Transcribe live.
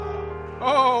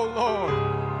Oh, Lord.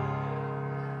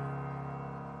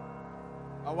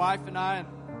 My wife and I, and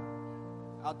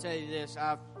I'll tell you this,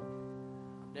 I've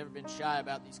never been shy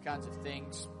about these kinds of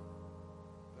things,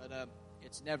 but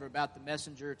it's never about the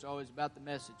messenger, it's always about the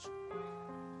message.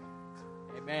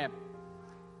 Amen.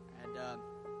 And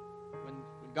when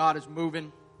God is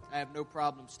moving, I have no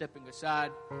problem stepping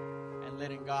aside and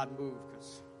letting God move,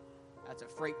 because that's a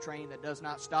freight train that does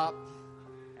not stop,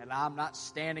 and I'm not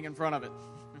standing in front of it.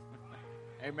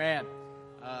 Amen.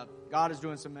 God is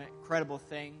doing some incredible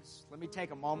things. Let me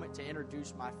take a moment to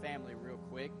introduce my family real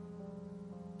quick.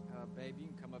 Babe, you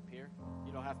can come up here.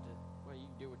 You don't have to, well, you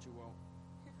can do what you want.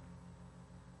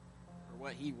 Or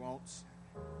what he wants.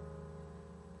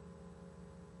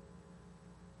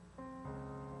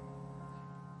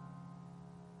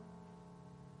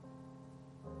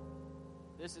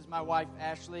 This is my wife,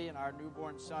 Ashley, and our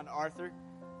newborn son, Arthur.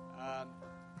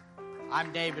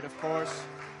 I'm David, of course.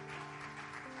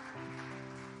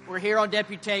 We're here on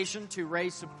deputation to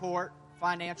raise support,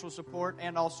 financial support,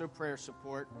 and also prayer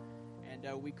support.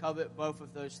 And we covet both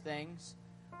of those things.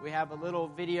 We have a little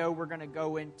video we're going to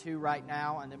go into right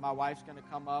now, and then my wife's going to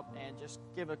come up and just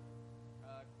give a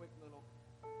quick little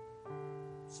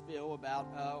spiel about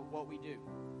what we do.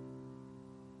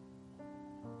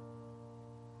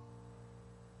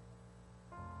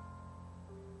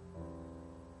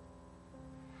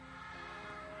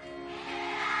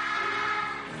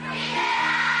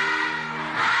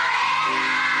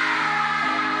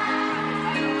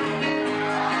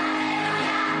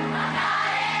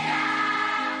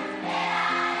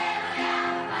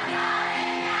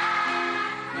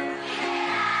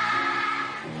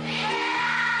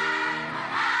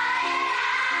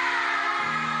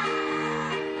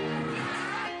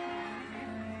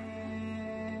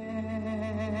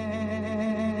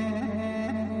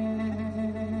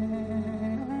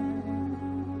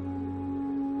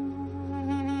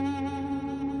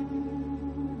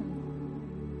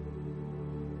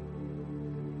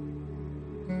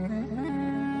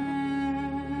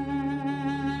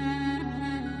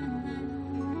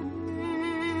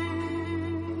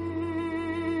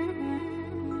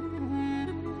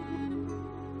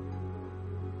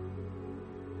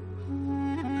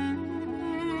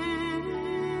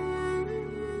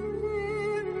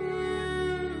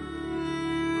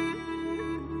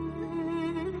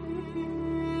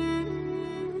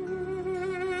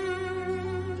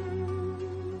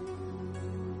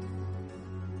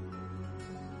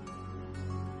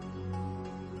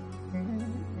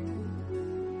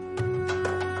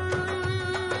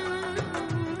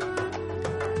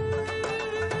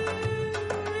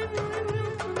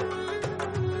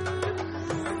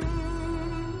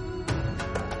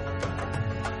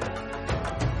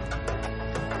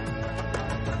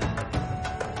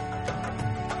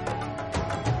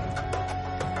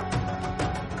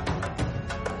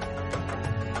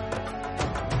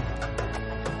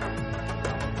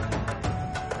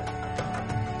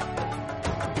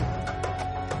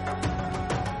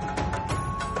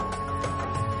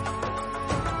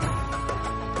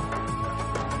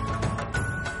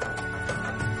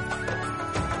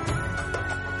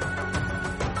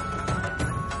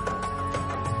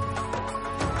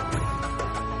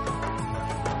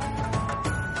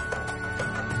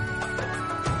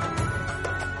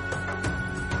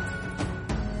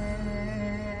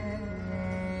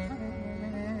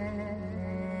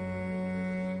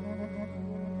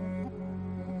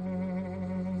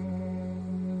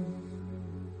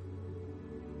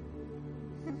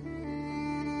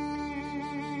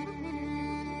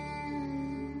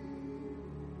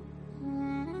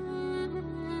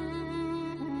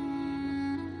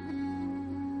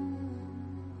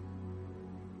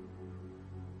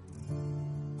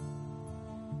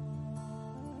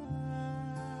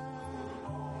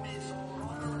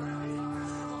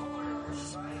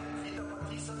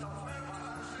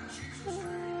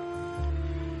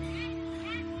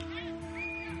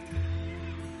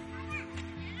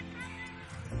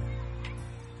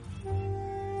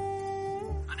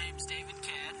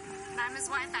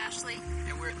 wife, Ashley.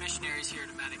 And we're missionaries here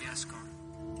to Madagascar.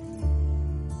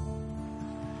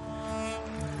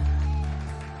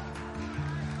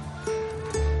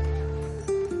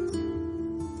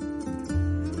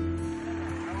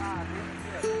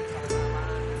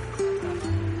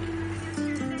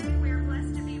 We're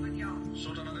blessed to be with y'all.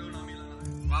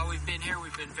 While we've been here,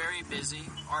 we've been very busy.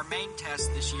 Our main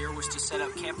task this year was to set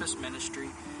up campus ministry,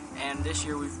 and this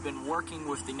year we've been working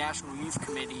with the National Youth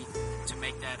Committee to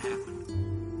make that happen.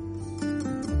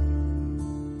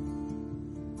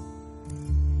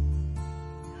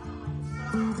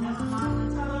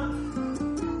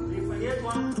 Di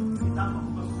Fayetwa, kita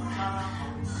memperkenalkan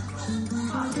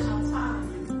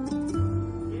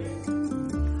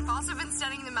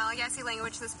Malagasy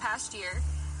language this past year.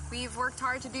 We've worked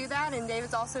hard to do that, and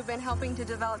David's also been helping to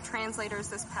develop translators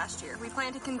this past year. We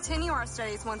plan to continue our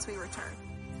studies once we return.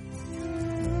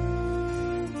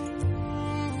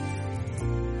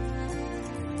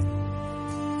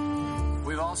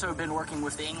 We've also been working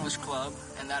with the English Club,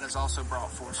 and that has also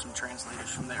brought forth some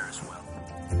translators from there as well.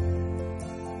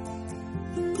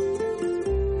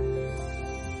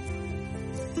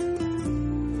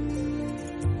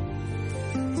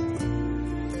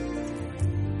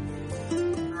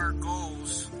 Our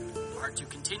goals are to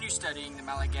continue studying the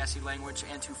Malagasy language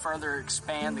and to further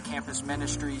expand the campus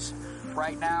ministries.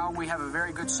 Right now, we have a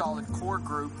very good solid core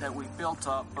group that we've built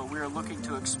up, but we are looking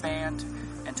to expand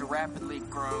and to rapidly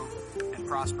grow and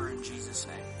prosper in Jesus'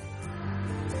 name.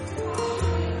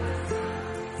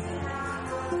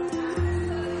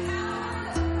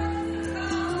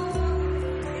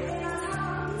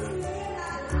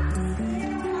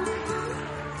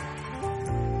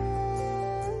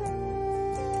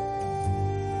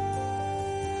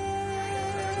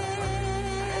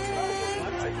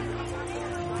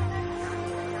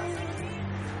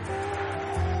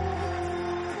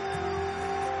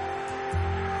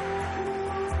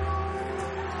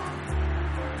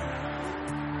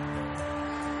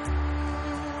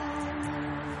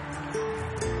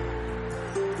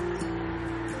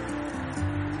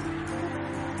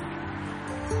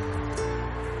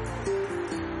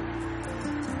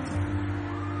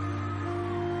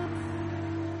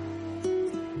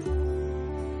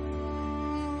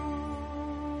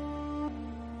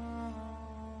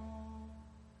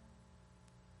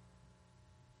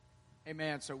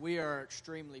 Amen. So we are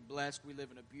extremely blessed. We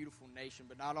live in a beautiful nation,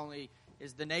 but not only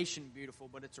is the nation beautiful,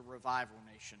 but it's a revival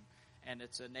nation. And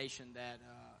it's a nation that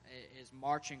is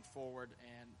marching forward.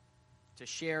 And to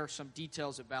share some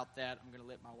details about that, I'm going to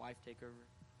let my wife take over.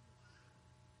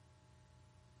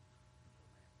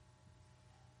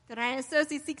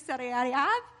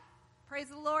 Praise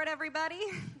the Lord, everybody.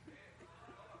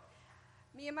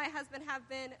 Me and my husband have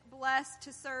been blessed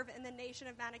to serve in the nation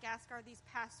of Madagascar these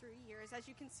past 3 years. As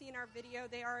you can see in our video,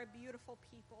 they are a beautiful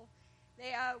people.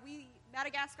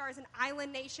 Madagascar is an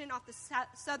island nation off the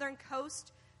southern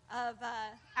coast of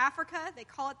Africa. They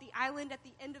call it the island at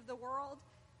the end of the world.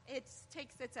 It's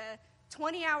a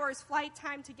 20 hours flight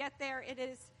time to get there. It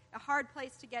is a hard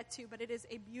place to get to, but it is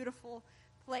a beautiful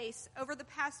place. Over the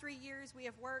past 3 years, we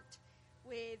have worked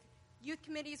with youth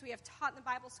committees, we have taught in the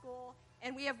Bible school,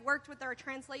 and we have worked with our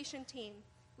translation team.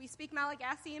 We speak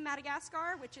Malagasy in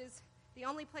Madagascar, which is the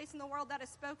only place in the world that is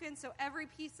spoken, so every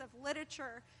piece of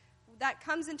literature that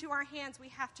comes into our hands, we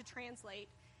have to translate.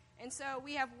 And so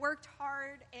we have worked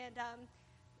hard, and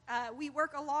we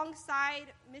work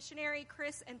alongside missionary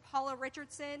Chris and Paula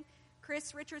Richardson.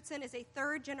 Chris Richardson is a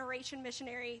third-generation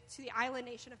missionary to the island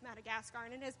nation of Madagascar,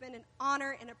 and it has been an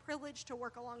honor and a privilege to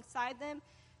work alongside them.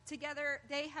 Together,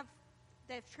 they've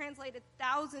translated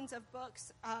thousands of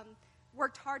books,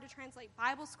 worked hard to translate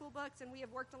Bible school books, and we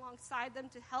have worked alongside them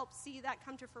to help see that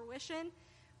come to fruition.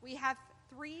 We have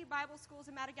 3 Bible schools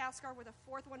in Madagascar, with a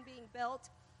 4th one being built.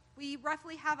 We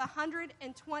roughly have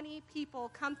 120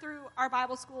 people come through our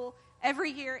Bible school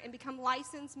every year and become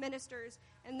licensed ministers,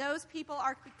 and those people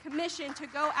are commissioned to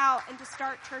go out and to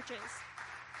start churches.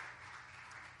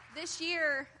 This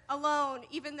year alone,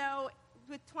 even though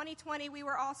with 2020,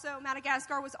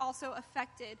 Madagascar was also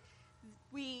affected.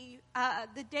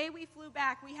 The day we flew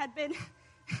back, we had been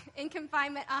in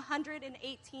confinement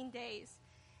 118 days.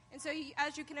 And so,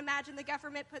 as you can imagine, the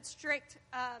government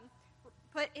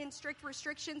put in strict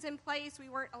restrictions in place. We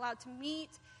weren't allowed to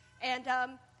meet. And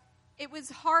it was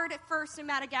hard at first in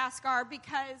Madagascar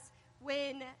because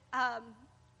when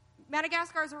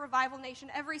Madagascar is a revival nation,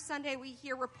 every Sunday we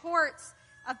hear reports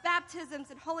of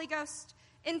baptisms and Holy Ghost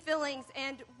infillings,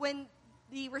 and when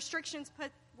the restrictions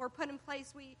were put in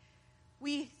place,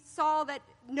 we saw that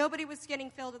nobody was getting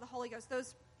filled with the Holy Ghost.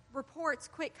 Those reports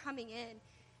quit coming in.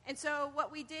 And so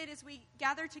what we did is we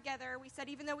gathered together. We said,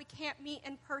 even though we can't meet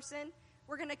in person,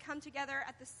 we're going to come together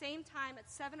at the same time at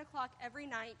 7 o'clock every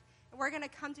night, and we're going to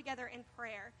come together in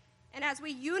prayer. And as we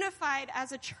unified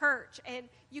as a church, and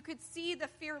you could see the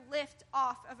fear lift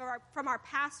off from our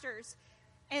pastors,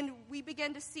 and we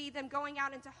began to see them going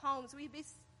out into homes. We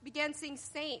began seeing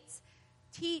saints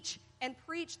teach and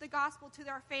preach the gospel to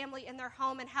their family in their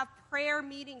home and have prayer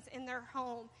meetings in their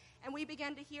home. And we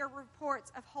began to hear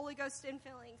reports of Holy Ghost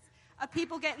infillings, of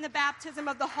people getting the baptism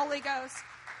of the Holy Ghost.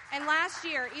 And last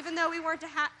year, even though we weren't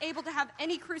able to have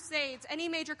any crusades, any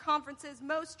major conferences,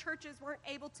 most churches weren't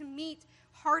able to meet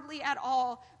hardly at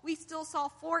all, we still saw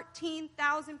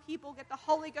 14,000 people get the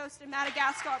Holy Ghost in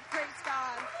Madagascar. Praise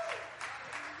God.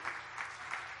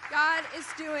 God is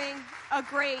doing a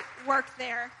great work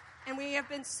there, and we have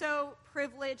been so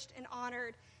privileged and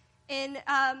honored. In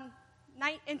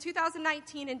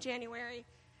 2019, in January,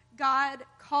 God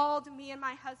called me and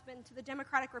my husband to the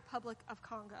Democratic Republic of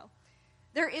Congo.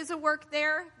 There is a work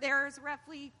there. There's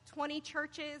roughly 20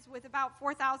 churches with about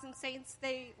 4,000 saints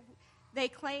they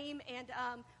claim, and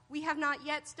we have not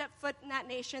yet stepped foot in that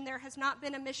nation. There has not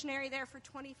been a missionary there for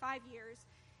 25 years.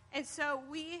 And so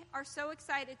we are so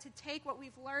excited to take what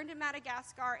we've learned in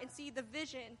Madagascar and see the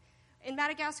vision. In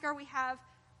Madagascar, we have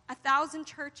 1,000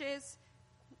 churches,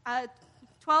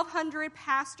 1,200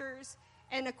 pastors,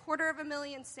 and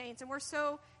 250,000 saints. And we're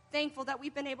so thankful that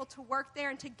we've been able to work there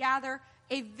and to gather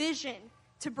a vision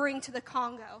to bring to the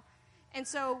Congo. And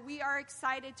so we are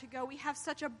excited to go. We have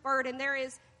such a burden. There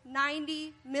is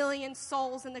 90 million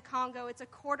souls in the Congo. It's a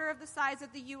quarter of the size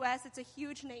of the U.S. It's a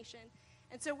huge nation.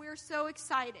 And so we're so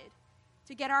excited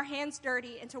to get our hands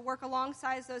dirty and to work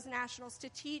alongside those nationals, to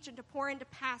teach and to pour into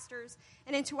pastors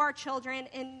and into our children.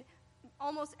 In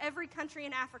almost every country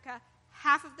in Africa,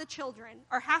 half of the children,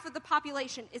 or half of the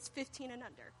population, is 15 and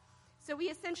under. So we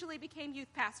essentially became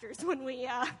youth pastors when we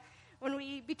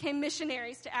became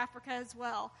missionaries to Africa as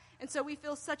well. And so we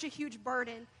feel such a huge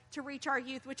burden to reach our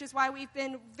youth, which is why we've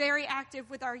been very active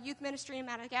with our youth ministry in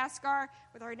Madagascar,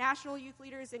 with our national youth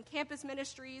leaders and campus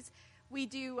ministries. We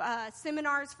do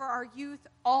seminars for our youth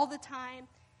all the time.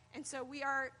 And so we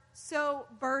are so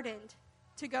burdened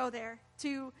to go there,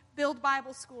 to build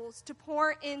Bible schools, to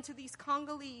pour into these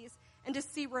Congolese, and to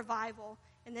see revival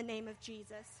in the name of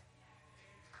Jesus.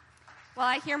 Well,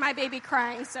 I hear my baby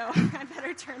crying, so I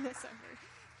better turn this over.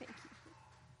 Thank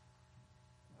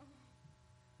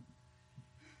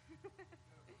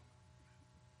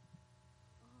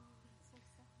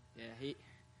you.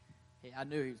 Yeah, I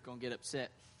knew he was going to get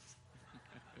upset.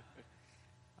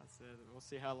 I said, we'll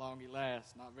see how long he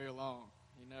lasts. Not very long.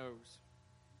 He knows.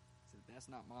 I said, that's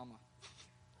not Mama.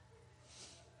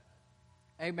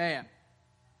 Amen.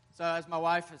 So as my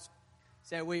wife has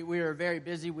said, we are very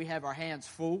busy. We have our hands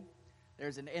full.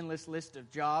 There's an endless list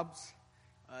of jobs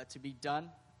to be done.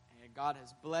 And God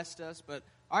has blessed us. But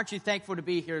aren't you thankful to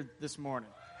be here this morning?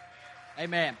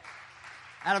 Amen.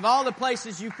 Out of all the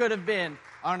places you could have been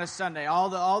on a Sunday,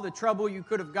 all the trouble you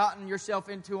could have gotten yourself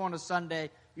into on a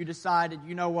Sunday, you decided,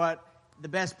 you know what, the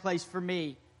best place for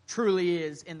me truly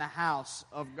is in the house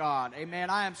of God.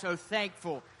 Amen. I am so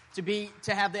thankful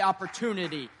to have the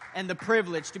opportunity and the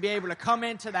privilege to be able to come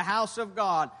into the house of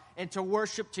God and to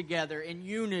worship together in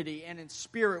unity and in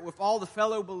spirit with all the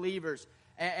fellow believers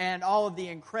and all of the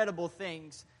incredible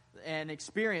things and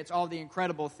experience all the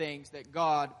incredible things that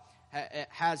God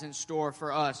has in store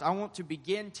for us. I want to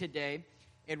begin today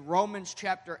in Romans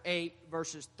chapter 8,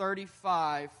 verses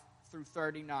 35 through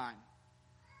 39.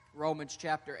 Romans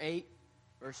chapter 8,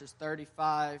 verses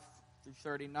 35 through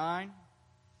 39.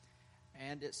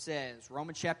 And it says,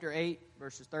 Romans chapter 8,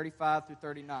 verses 35 through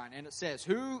 39. And it says,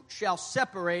 who shall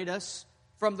separate us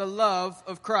from the love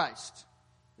of Christ?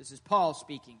 This is Paul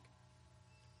speaking.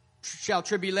 Shall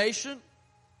tribulation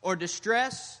or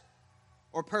distress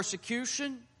or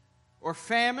persecution or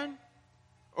famine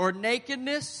or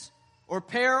nakedness or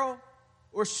peril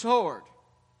or sword?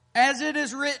 As it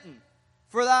is written,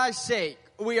 for thy sake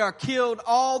we are killed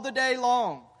all the day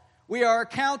long. We are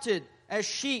accounted as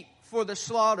sheep for the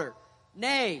slaughter.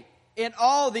 Nay, in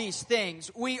all these things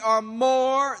we are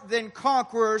more than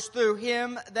conquerors through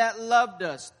him that loved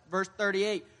us. Verse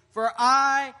 38, for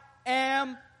I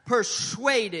am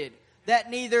persuaded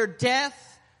that neither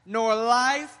death, nor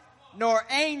life, nor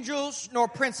angels, nor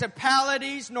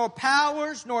principalities, nor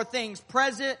powers, nor things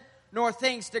present, nor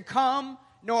things to come,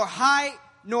 nor height,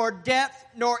 nor depth,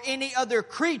 nor any other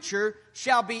creature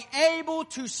shall be able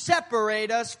to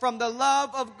separate us from the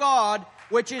love of God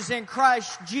which is in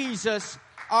Christ Jesus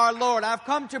our Lord. I've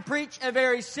come to preach a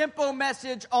very simple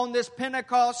message on this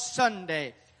Pentecost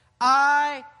Sunday.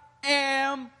 I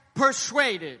am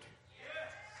persuaded.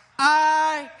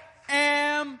 I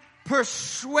am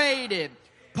persuaded.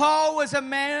 Paul was a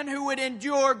man who would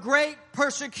endure great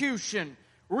persecution,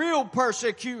 real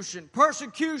persecution,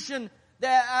 persecution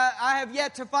that I have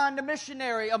yet to find a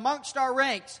missionary amongst our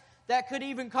ranks that could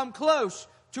even come close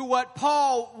to what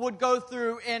Paul would go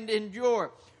through and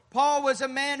endure. Paul was a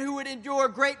man who would endure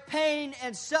great pain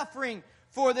and suffering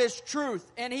for this truth,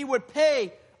 and he would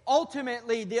pay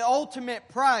ultimately the ultimate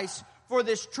price for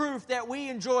this truth that we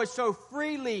enjoy so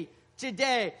freely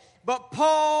today. But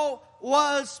Paul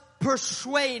was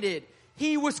persuaded.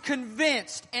 He was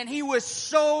convinced, and he was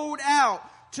sold out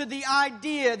to the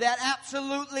idea that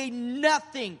absolutely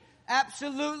nothing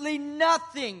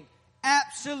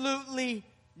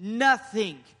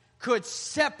could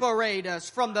separate us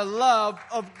from the love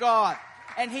of God?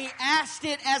 And he asked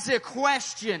it as a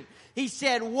question. He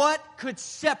said, what could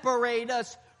separate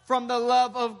us from the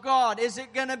love of God? Is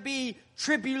it going to be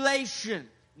tribulation?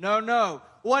 No.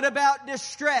 What about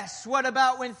distress? What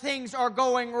about when things are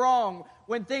going wrong?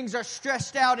 When things are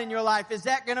stressed out in your life? Is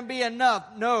that going to be enough?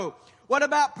 No. What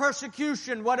about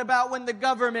persecution? What about when the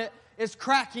government is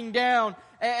cracking down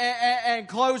and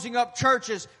closing up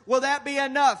churches? Will that be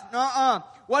enough?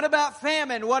 What about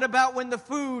famine? What about when the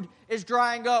food is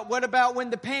drying up? What about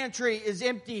when the pantry is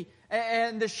empty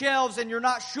and the shelves and you're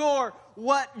not sure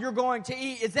what you're going to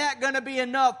eat? Is that going to be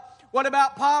enough? What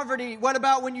about poverty? What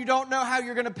about when you don't know how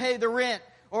you're going to pay the rent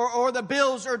or the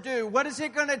bills are due? What is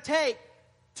it going to take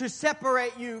to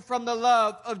separate you from the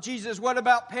love of Jesus? What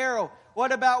about peril?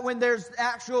 What about when there's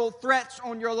actual threats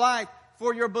on your life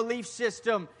for your belief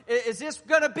system? Is this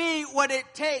going to be what it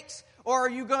takes? Or are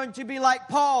you going to be like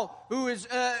Paul, who is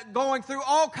going through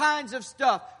all kinds of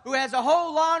stuff, who has a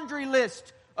whole laundry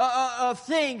list of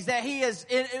things that he has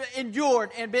endured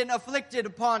and been afflicted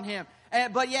upon him?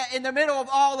 But yet in the middle of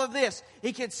all of this,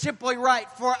 he can simply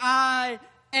write, for I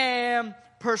am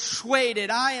persuaded.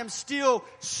 I am still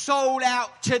sold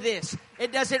out to this.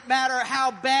 It doesn't matter how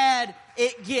bad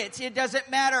it gets. It doesn't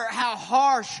matter how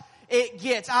harsh it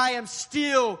gets. I am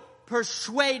still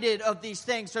persuaded of these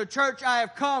things. So church, I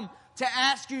have come to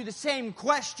ask you the same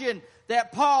question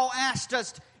that Paul asked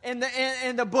us in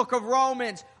the book of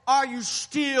Romans. Are you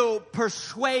still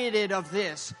persuaded of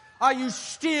this? Are you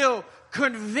still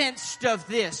convinced of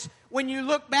this? When you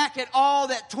look back at all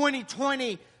that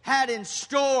 2020 had in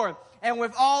store, and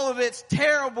with all of its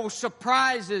terrible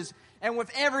surprises, and with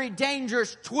every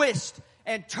dangerous twist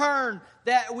and turn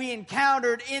that we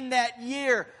encountered in that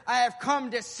year, I have come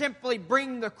to simply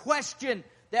bring the question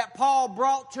that Paul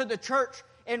brought to the church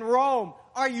in Rome.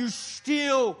 Are you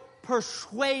still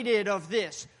persuaded of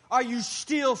this? Are you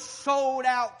still sold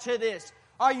out to this?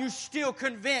 Are you still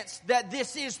convinced that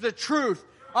this is the truth?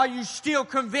 Are you still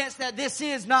convinced that this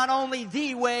is not only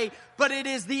the way, but it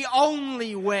is the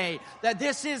only way? That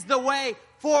this is the way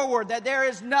forward? That there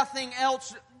is nothing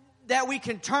else that we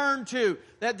can turn to?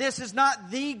 That this is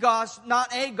not the gospel,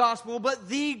 not a gospel, but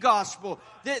the gospel?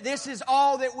 That this is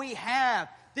all that we have.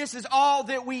 This is all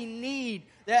that we need.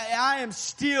 That I am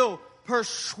still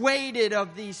persuaded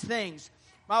of these things.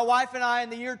 My wife and I, in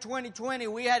the year 2020,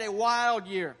 we had a wild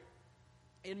year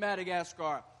in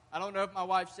Madagascar. I don't know if my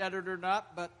wife said it or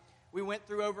not, but we went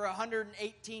through over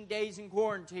 118 days in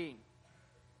quarantine.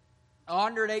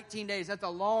 118 days, that's a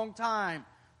long time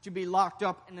to be locked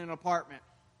up in an apartment.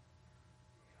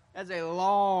 That's a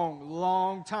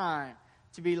long time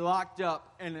to be locked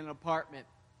up in an apartment.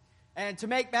 And to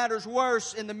make matters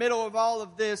worse, in the middle of all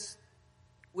of this,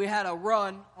 we had a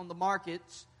run on the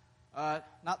markets, not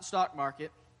the stock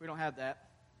market. We don't have that.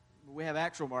 We have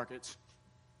actual markets.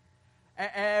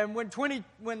 And when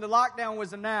the lockdown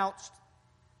was announced,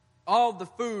 all of the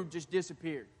food just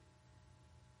disappeared.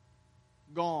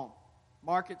 Gone.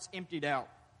 Markets emptied out.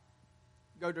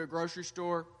 Go to a grocery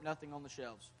store, nothing on the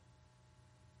shelves.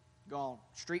 Gone.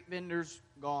 Street vendors,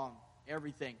 gone.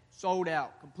 Everything. Sold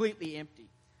out. Completely empty.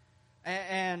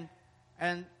 And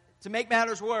to make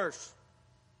matters worse,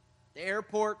 the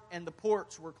airport and the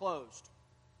ports were closed.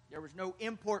 There was no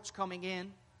imports coming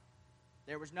in.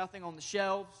 There was nothing on the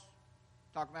shelves.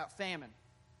 Talk about famine.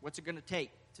 What's it going to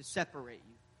take to separate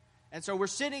you? And so we're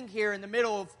sitting here in the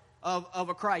middle of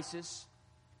a crisis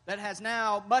that has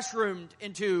now mushroomed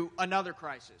into another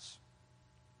crisis.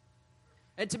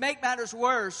 And to make matters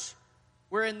worse,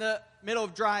 we're in the middle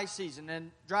of dry season.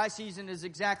 And dry season is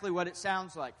exactly what it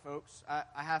sounds like, folks.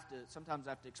 Sometimes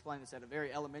I have to explain this at a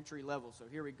very elementary level. So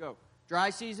here we go. Dry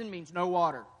season means no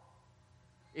water.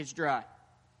 It's dry.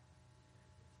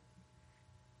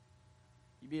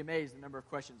 You'd be amazed the number of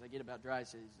questions I get about dry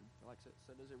season. They're like,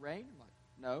 so does it rain? I'm like,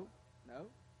 no,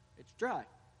 it's dry.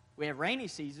 We have rainy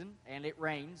season, and it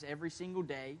rains every single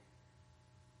day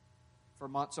for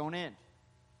months on end.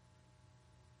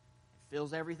 It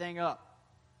fills everything up.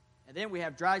 And then we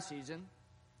have dry season,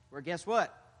 where guess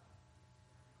what?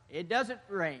 It doesn't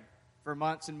rain for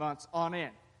months and months on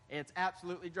end. It's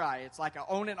absolutely dry. It's like an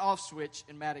on and off switch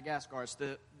in Madagascar.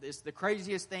 It's the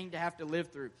craziest thing to have to live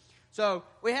through. So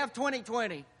we have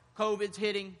 2020. COVID's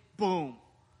hitting. Boom.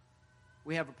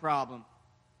 We have a problem.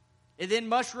 It then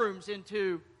mushrooms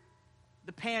into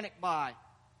the panic buy,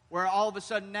 where all of a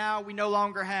sudden now we no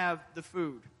longer have the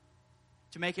food.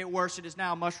 To make it worse, it is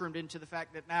now mushroomed into the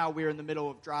fact that now we're in the middle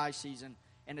of dry season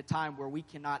and a time where we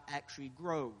cannot actually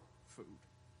grow food.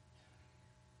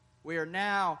 We are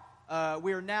now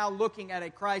looking at a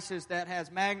crisis that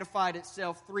has magnified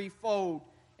itself threefold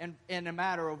in a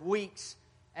matter of weeks.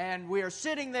 And we are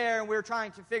sitting there and we're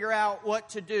trying to figure out what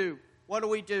to do. What do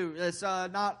we do? It's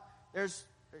there's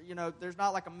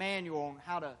not like a manual on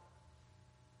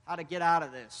how to get out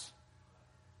of this.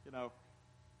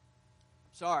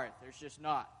 Sorry, there's just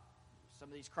not. Some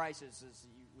of these crises,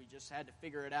 we just had to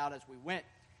figure it out as we went.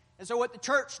 And so what the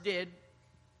church did,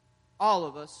 all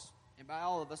of us, and by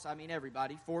all of us, I mean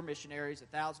everybody, 4 missionaries,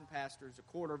 1,000 pastors,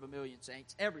 250,000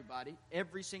 saints, everybody,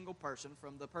 every single person,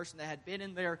 from the person that had been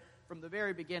in there from the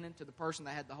very beginning to the person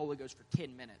that had the Holy Ghost for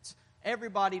 10 minutes.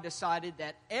 Everybody decided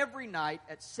that every night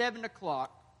at 7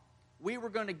 o'clock, we were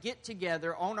going to get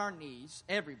together on our knees,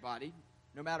 everybody,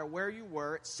 no matter where you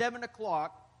were. At 7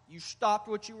 o'clock, you stopped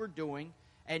what you were doing,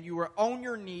 and you were on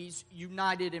your knees,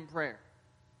 united in prayer.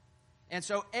 And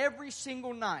so every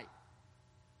single night,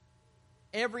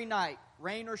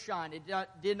 rain or shine, it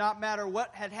did not matter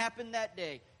what had happened that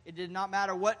day. It did not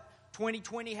matter what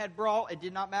 2020 had brought. It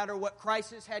did not matter what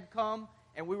crisis had come.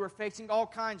 And we were facing all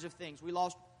kinds of things. We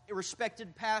lost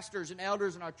respected pastors and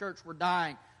elders in our church were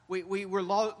dying. We were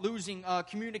losing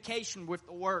communication with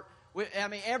the work.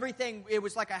 Everything, it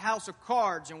was like a house of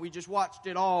cards, and we just watched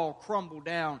it all crumble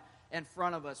down in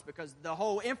front of us because the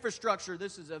whole infrastructure,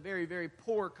 this is a very, very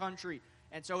poor country.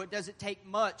 And so it doesn't take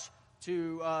much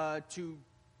to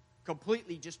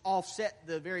completely just offset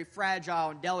the very fragile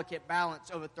and delicate balance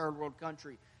of a third world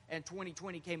country. And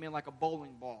 2020 came in like a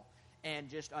bowling ball and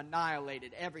just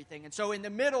annihilated everything. And so in the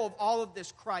middle of all of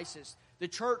this crisis, the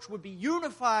church would be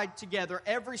unified together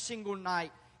every single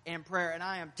night in prayer. And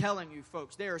I am telling you,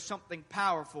 folks, there is something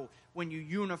powerful when you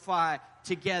unify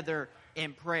together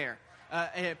in prayer.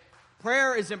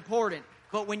 Prayer is important,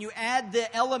 but when you add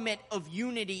the element of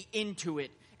unity into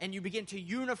it, and you begin to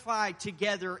unify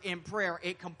together in prayer,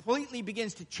 it completely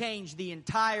begins to change the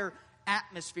entire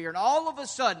atmosphere. And all of a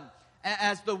sudden,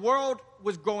 as the world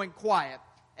was going quiet,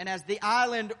 and as the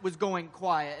island was going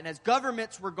quiet, and as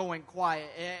governments were going quiet,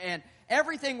 and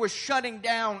everything was shutting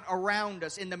down around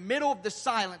us, in the middle of the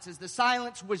silence, as the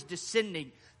silence was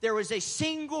descending, there was a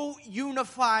single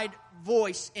unified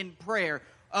voice in prayer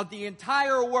of the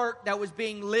entire work that was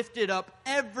being lifted up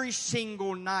every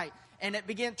single night. And it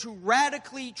began to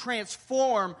radically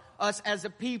transform us as a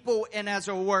people and as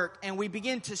a work. And we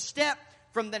begin to step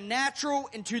from the natural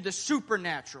into the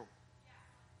supernatural.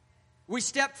 We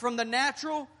stepped from the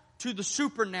natural to the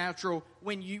supernatural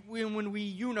when we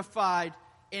unified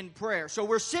in prayer. So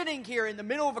we're sitting here in the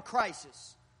middle of a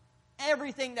crisis.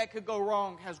 Everything that could go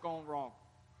wrong has gone wrong.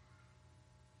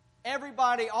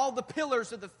 Everybody, all the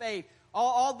pillars of the faith,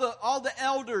 all the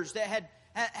elders that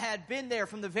had been there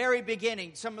from the very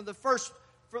beginning, some of the first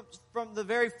from the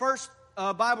very first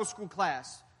Bible school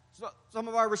class, so some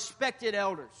of our respected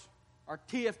elders, our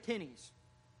T.F. Tenney's,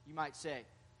 you might say,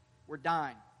 were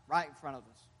dying right in front of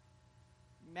us.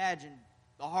 Imagine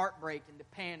the heartbreak and the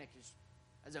panic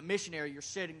as a missionary. You're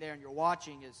sitting there and you're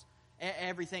watching as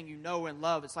everything you know and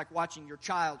love. It's like watching your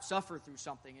child suffer through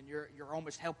something, and you're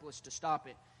almost helpless to stop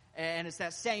it. And it's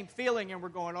that same feeling, and we're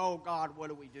going, oh, God, what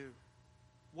do we do?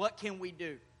 What can we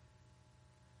do?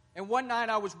 And one night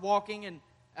I was walking, and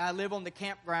I live on the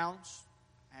campgrounds,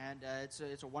 and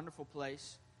it's a wonderful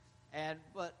place.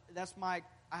 But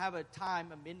I have a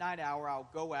time, a midnight hour, I'll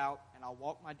go out, and I'll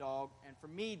walk my dog. And for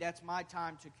me, that's my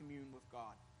time to commune with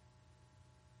God.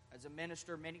 As a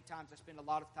minister, many times I spend a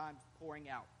lot of time pouring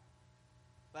out.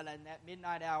 But in that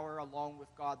midnight hour, along with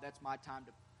God, that's my time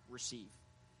to receive.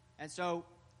 And so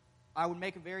I would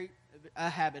make a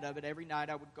habit of it. Every night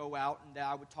I would go out and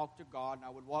I would talk to God, and I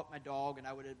would walk my dog, and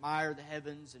I would admire the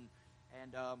heavens and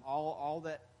all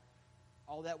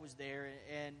that was there.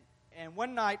 And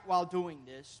one night while doing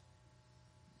this,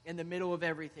 in the middle of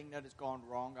everything that has gone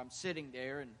wrong, I'm sitting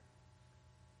there and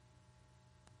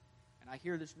I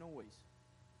hear this noise.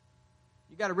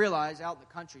 You got to realize, out in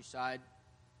the countryside,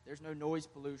 there's no noise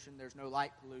pollution, there's no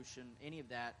light pollution, any of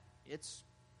that.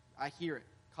 I hear it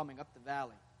coming up the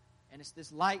valley. And it's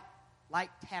this light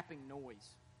tapping noise.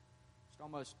 It's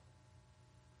almost,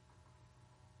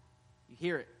 you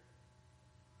hear it.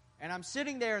 And I'm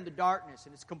sitting there in the darkness,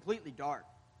 and it's completely dark.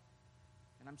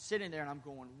 And I'm sitting there, and I'm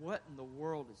going, what in the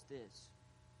world is this?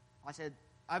 I said,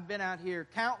 I've been out here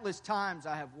countless times.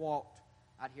 I have walked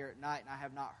out here at night, and I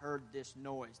have not heard this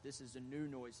noise. This is a new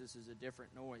noise. This is a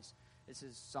different noise. This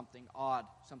is something odd.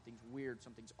 Something's weird.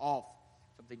 Something's off.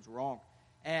 Something's wrong.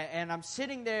 And I'm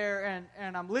sitting there,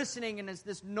 and I'm listening, and as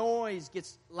this noise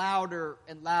gets louder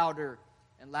and louder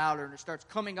and louder, and it starts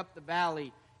coming up the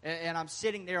valley, and I'm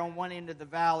sitting there on one end of the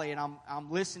valley, and I'm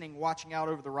listening, watching out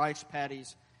over the rice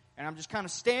paddies, and I'm just kind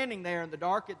of standing there in the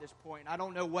dark at this point. I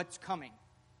don't know what's coming,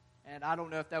 and I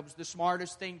don't know if that was the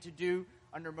smartest thing to do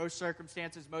under most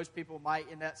circumstances, most people might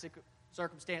in that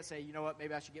circumstance say, you know what,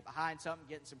 maybe I should get behind something,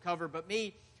 get in some cover. But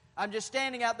me, I'm just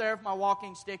standing out there with my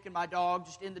walking stick and my dog,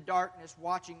 just in the darkness,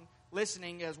 watching,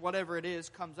 listening as whatever it is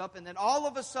comes up. And then all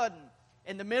of a sudden,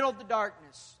 in the middle of the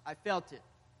darkness, I felt it.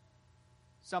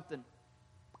 Something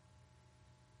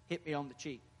hit me on the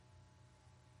cheek.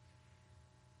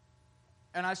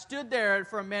 And I stood there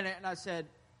for a minute and I said,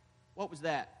 what was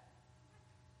that?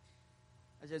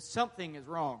 I said, something is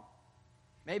wrong.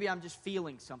 Maybe I'm just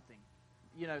feeling something.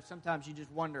 You know, sometimes you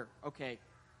just wonder, okay,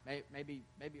 maybe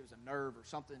it was a nerve or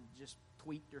something just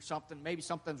tweaked or something. Maybe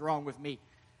something's wrong with me.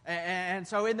 And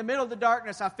so in the middle of the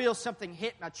darkness, I feel something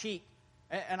hit my cheek.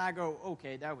 And I go,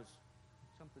 okay,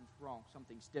 something's wrong.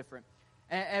 Something's different.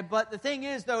 But the thing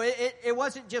is, though, it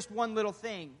wasn't just one little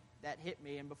thing that hit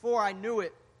me. And before I knew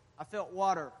it, I felt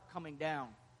water coming down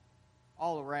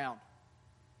all around,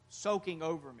 soaking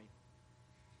over me.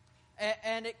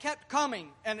 And it kept coming,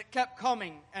 and it kept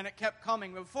coming, and it kept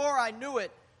coming. Before I knew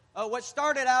it, what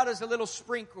started out as a little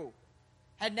sprinkle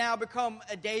had now become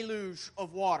a deluge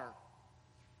of water.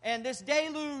 And this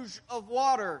deluge of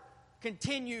water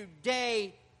continued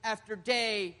day after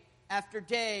day after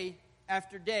day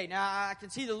after day. Now, I can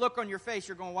see the look on your face.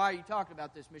 You're going, why are you talking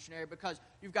about this, missionary? Because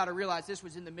you've got to realize this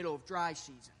was in the middle of dry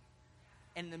season.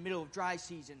 And in the middle of dry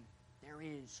season, there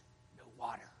is no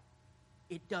water.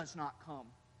 It does not come.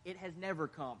 It has never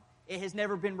come. It has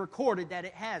never been recorded that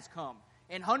it has come.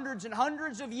 In hundreds and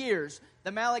hundreds of years,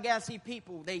 the Malagasy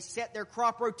people, they set their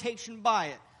crop rotation by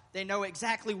it. They know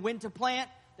exactly when to plant.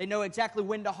 They know exactly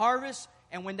when to harvest.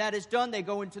 And when that is done, they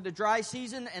go into the dry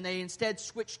season and they instead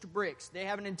switch to bricks. They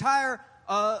have an entire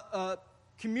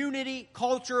community,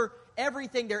 culture,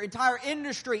 everything. Their entire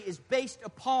industry is based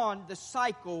upon the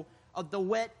cycle of the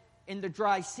wet and the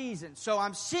dry season. So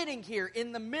I'm sitting here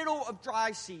in the middle of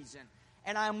dry season,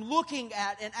 and I'm looking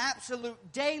at an absolute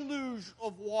deluge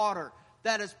of water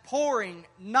that is pouring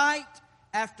night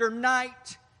after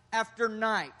night after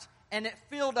night. And it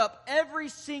filled up every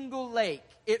single lake.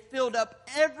 It filled up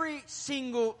every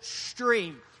single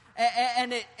stream.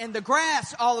 And the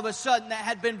grass, all of a sudden, that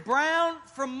had been brown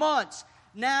for months,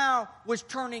 now was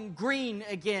turning green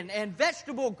again. And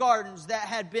vegetable gardens that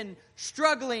had been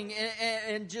struggling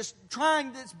and just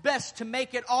trying its best to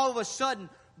make it, all of a sudden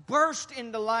burst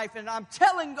into life. And I'm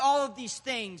telling all of these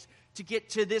things to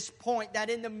get to this point, that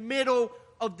in the middle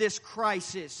of this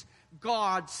crisis,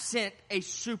 God sent a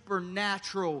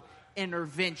supernatural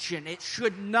intervention. It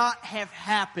should not have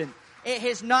happened. It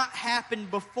has not happened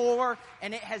before,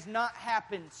 and it has not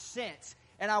happened since.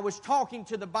 And I was talking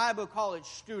to the Bible college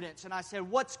students, and I said,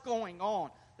 what's going on?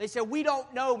 They said, we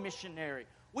don't know, missionary.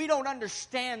 We don't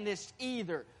understand this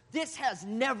either. This has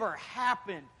never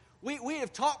happened. We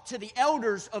have talked to the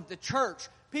elders of the church,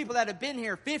 people that have been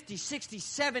here 50, 60,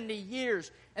 70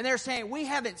 years, and they're saying, we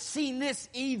haven't seen this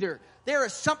either. There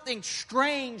is something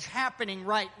strange happening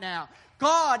right now.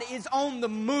 God is on the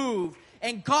move,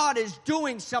 and God is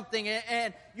doing something,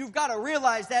 and you've got to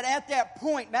realize that at that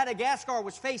point, Madagascar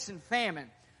was facing famine.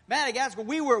 Madagascar,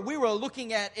 we were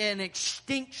looking at an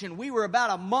extinction. We were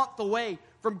about a month away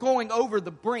from going over the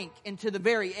brink into the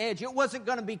very edge. It wasn't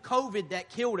going to be COVID that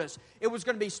killed us. It was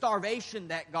going to be starvation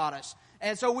that got us.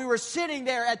 And so we were sitting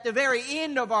there at the very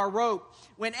end of our rope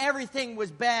when everything was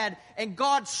bad, and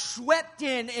God swept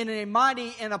in a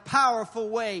mighty and a powerful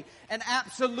way and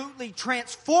absolutely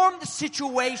transformed the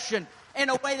situation in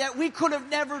a way that we could have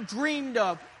never dreamed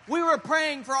of. We were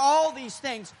praying for all these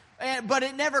things, but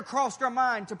it never crossed our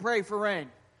mind to pray for rain.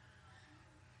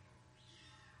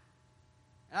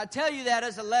 And I tell you that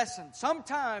as a lesson.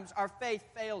 Sometimes our faith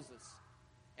fails us,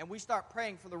 and we start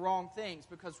praying for the wrong things,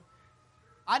 because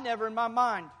I never in my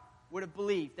mind would have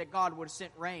believed that God would have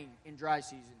sent rain in dry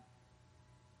season.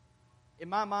 In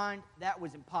my mind, that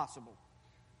was impossible.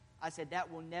 I said,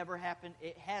 that will never happen.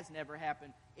 It has never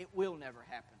happened. It will never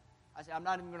happen. I said, I'm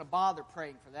not even going to bother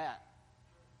praying for that.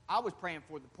 I was praying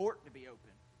for the port to be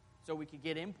open so we could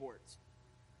get imports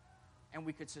and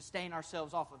we could sustain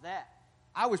ourselves off of that.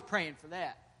 I was praying for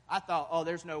that. I thought, oh,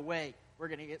 there's no way we're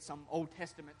going to get some Old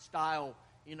Testament style,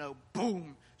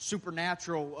 boom,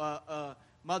 supernatural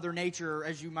Mother Nature,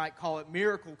 as you might call it,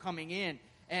 miracle coming in.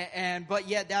 But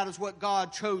yet that is what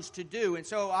God chose to do. And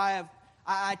so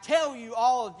I tell you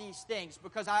all of these things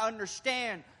because I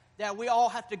understand that we all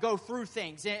have to go through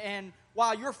things. And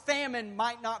while your famine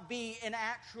might not be an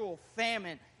actual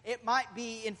famine, it might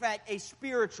be, in fact, a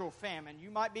spiritual famine.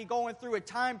 You might be going through a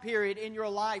time period in your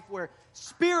life where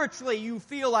spiritually you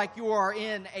feel like you are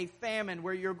in a famine,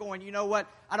 where you're going, you know what,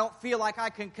 I don't feel like I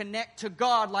can connect to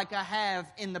God like I have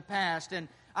in the past. And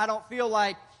I don't feel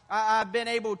like I've been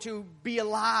able to be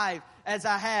alive as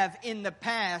I have in the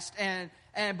past.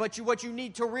 But what you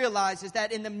need to realize is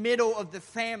that in the middle of the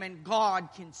famine, God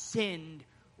can send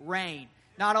rain.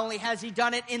 Not only has He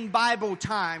done it in Bible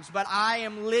times, but I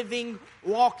am living,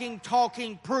 walking,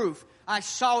 talking proof. I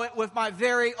saw it with my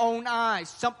very own eyes,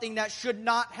 something that should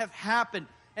not have happened.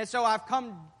 And so I've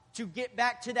come to get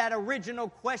back to that original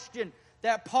question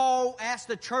that Paul asked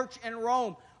the church in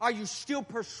Rome. Are you still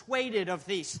persuaded of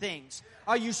these things?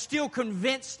 Are you still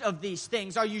convinced of these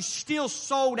things? Are you still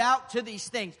sold out to these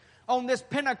things? On this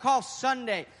Pentecost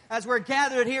Sunday, as we're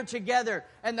gathered here together,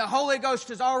 and the Holy Ghost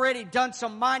has already done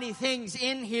some mighty things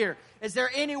in here, is there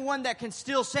anyone that can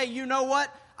still say, you know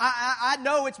what? I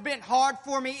know it's been hard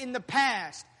for me in the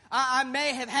past. I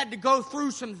may have had to go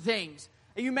through some things.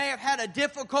 You may have had a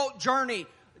difficult journey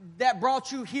that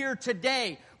brought you here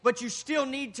today, but you still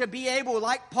need to be able,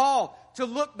 like Paul, to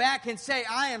look back and say,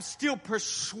 I am still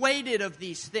persuaded of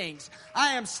these things.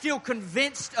 I am still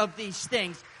convinced of these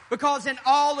things. Because in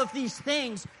all of these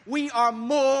things, we are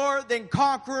more than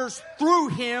conquerors through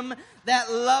Him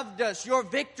that loved us. Your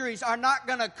victories are not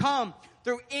going to come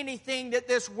through anything that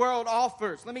this world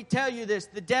offers. Let me tell you this.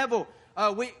 The devil,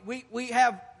 we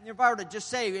have, if I were to just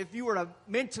say, if you were to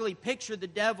mentally picture the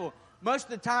devil, most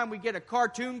of the time we get a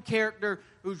cartoon character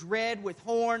who's red with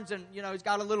horns and, he's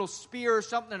got a little spear or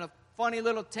something and a funny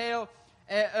little tail.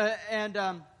 And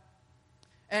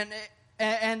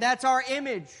that's our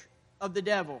image of the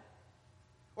devil.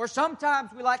 Or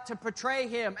sometimes we like to portray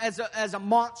him as a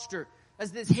monster,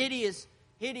 as this hideous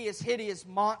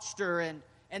monster,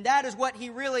 and that is what he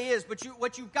really is. But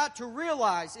what you've got to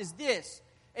realize is this,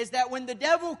 is that when the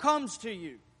devil comes to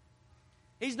you,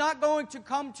 he's not going to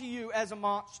come to you as a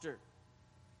monster.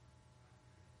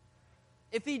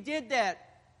 If he did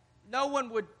that, no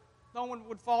one would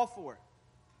fall for it.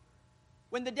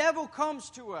 When the devil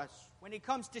comes to us, when he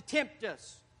comes to tempt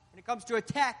us, when he comes to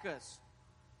attack us,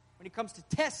 when he comes to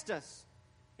test us,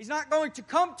 he's not going to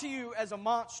come to you as a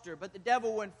monster, but the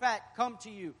devil will in fact come to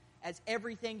you as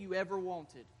everything you ever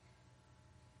wanted.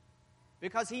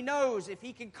 Because he knows if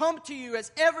he can come to you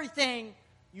as everything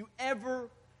you ever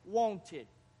wanted,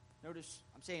 notice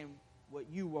I'm saying what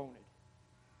you wanted,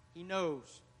 he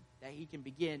knows that he can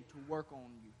begin to work on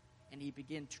you, and he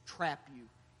begin to trap you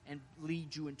and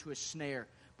lead you into a snare.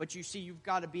 But you see, you've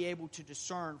got to be able to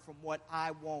discern from what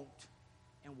I want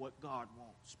and what God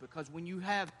wants. Because when you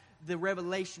have the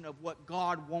revelation of what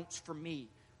God wants for me,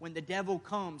 when the devil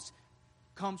comes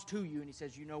to you and he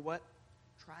says, you know what?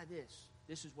 Try this.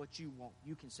 This is what you want.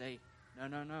 You can say,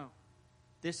 no.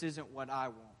 This isn't what I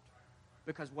want.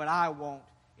 Because what I want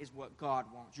is what God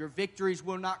wants. Your victories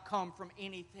will not come from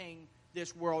anything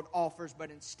this world offers,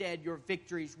 but instead your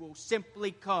victories will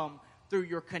simply come through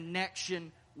your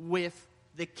connection with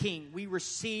the King. We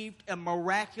received a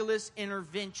miraculous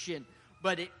intervention,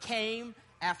 but it came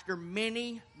after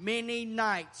many, many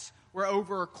nights where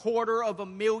over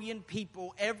 250,000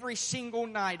 people every single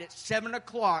night at 7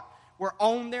 o'clock were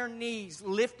on their knees,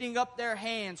 lifting up their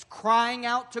hands, crying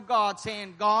out to God,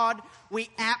 saying, God, we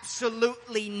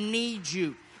absolutely need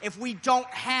you. If we don't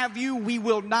have you, we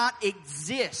will not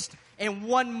exist. In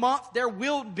 1 month, there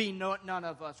will be none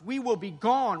of us. We will be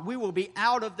gone. We will be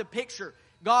out of the picture.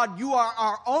 God, you are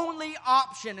our only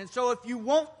option. And so if you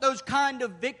want those kind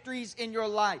of victories in your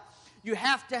life, you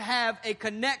have to have a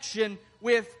connection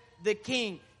with the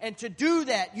King. And to do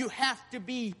that, you have to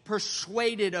be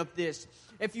persuaded of this.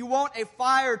 If you want a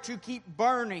fire to keep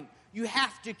burning, you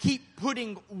have to keep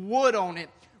putting wood on it.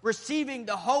 Receiving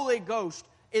the Holy Ghost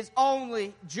is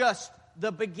only just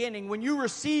the beginning. When you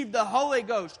receive the Holy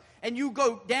Ghost and you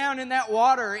go down in that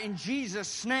water in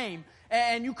Jesus' name,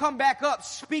 and you come back up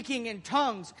speaking in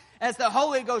tongues as the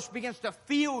Holy Ghost begins to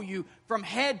fill you from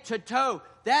head to toe,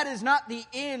 that is not the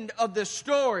end of the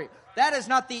story. That is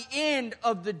not the end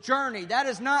of the journey. That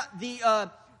is not the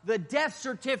death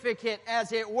certificate,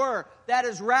 as it were. That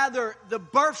is rather the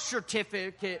birth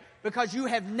certificate, because you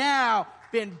have now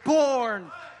been born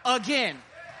again.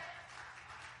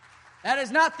 That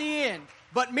is not the end,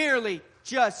 but merely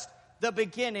just the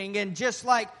beginning. And just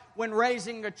like when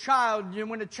raising a child,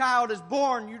 when a child is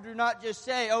born, you do not just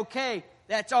say, okay,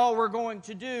 that's all we're going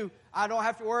to do. I don't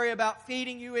have to worry about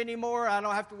feeding you anymore. I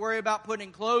don't have to worry about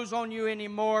putting clothes on you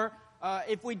anymore.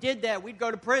 If we did that, we'd go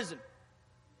to prison.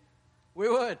 We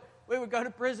would. We would go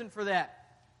to prison for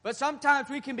that. But sometimes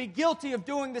we can be guilty of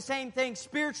doing the same thing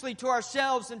spiritually to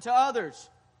ourselves and to others.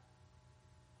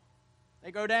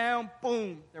 They go down,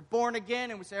 boom, they're born again,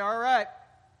 and we say, all right,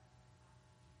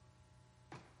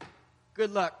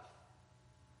 good luck.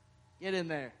 Get in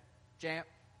there, champ.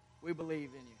 We believe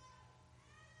in you.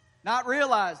 Not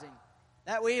realizing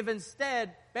that we have instead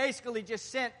basically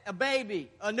just sent a baby,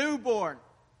 a newborn,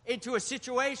 into a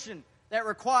situation that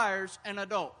requires an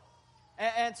adult.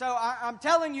 And so I'm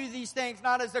telling you these things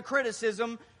not as a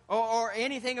criticism or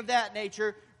anything of that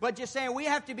nature, but just saying we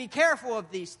have to be careful of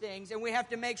these things, and we have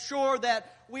to make sure that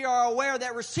we are aware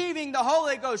that receiving the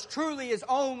Holy Ghost truly is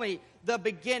only the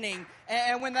beginning.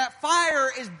 And when that fire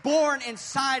is born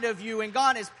inside of you and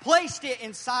God has placed it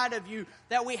inside of you,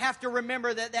 that we have to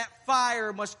remember that that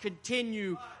fire must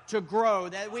continue to grow,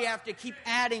 that we have to keep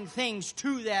adding things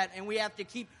to that, and we have to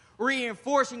keep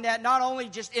reinforcing that not only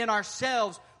just in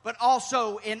ourselves, but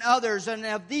also in others. And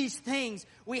of these things,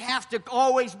 we have to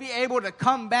always be able to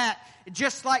come back,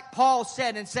 just like Paul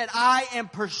said, and said, I am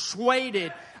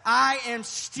persuaded. I am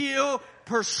still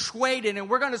persuaded. And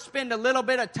we're going to spend a little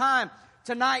bit of time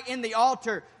tonight in the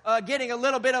altar, getting a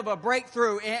little bit of a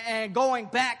breakthrough and going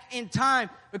back in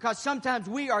time, because sometimes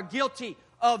we are guilty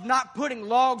of not putting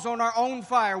logs on our own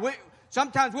fire.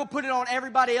 Sometimes we'll put it on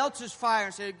everybody else's fire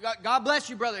and say, God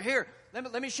bless you, brother. Here,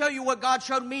 let me show you what God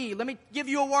showed me. Let me give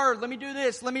you a word. Let me do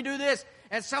this. Let me do this.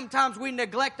 And sometimes we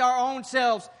neglect our own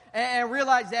selves and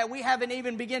realize that we haven't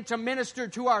even begun to minister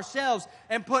to ourselves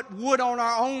and put wood on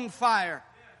our own fire.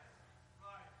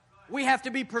 We have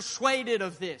to be persuaded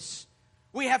of this.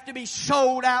 We have to be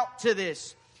sold out to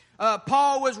this.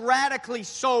 Paul was radically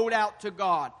sold out to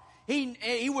God.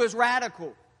 He was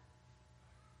radical.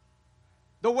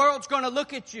 The world's going to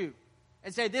look at you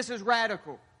and say, this is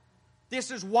radical. This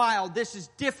is wild. This is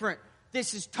different.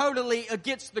 This is totally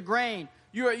against the grain.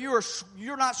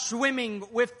 You're not swimming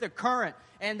with the current.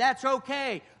 And that's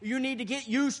okay. You need to get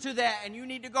used to that, and you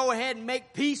need to go ahead and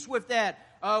make peace with that.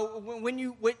 When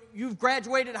you've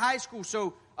graduated high school,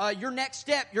 so your next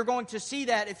step, you're going to see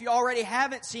that if you already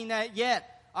haven't seen that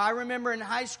yet. I remember in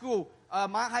high school,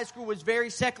 my high school was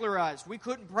very secularized. We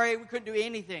couldn't pray. We couldn't do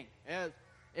anything.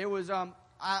 It was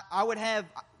I would have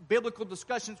biblical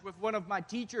discussions with one of my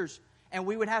teachers, and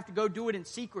we would have to go do it in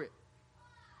secret.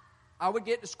 I would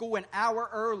get to school an hour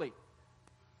early.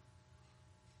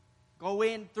 Go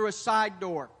in through a side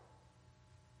door.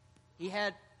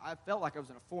 I felt like I was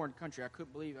in a foreign country. I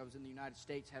couldn't believe I was in the United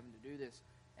States having to do this.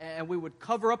 And we would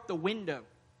cover up the window,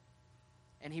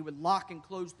 and he would lock and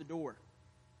close the door.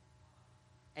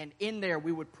 And in there,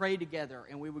 we would pray together,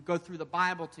 and we would go through the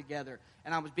Bible together.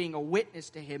 And I was being a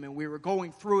witness to him, and we were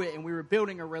going through it, and we were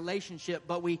building a relationship.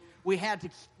 But we had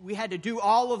to do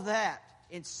all of that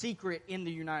in secret in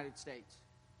the United States.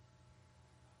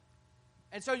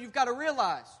 And so you've got to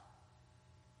realize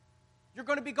you're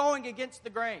going to be going against the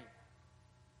grain.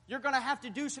 You're going to have to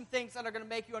do some things that are going to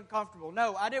make you uncomfortable.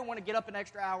 No, I didn't want to get up an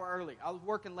extra hour early. I was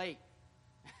working late.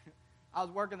 I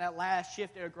was working that last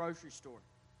shift at a grocery store.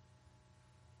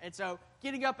 And so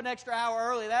getting up an extra hour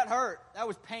early, that hurt. That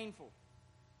was painful.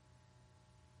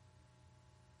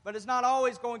 But it's not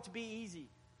always going to be easy.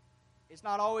 It's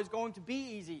not always going to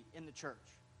be easy in the church.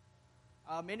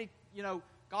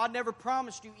 God never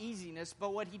promised you easiness,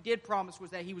 but what he did promise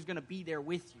was that he was going to be there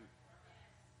with you.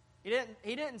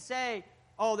 He didn't say,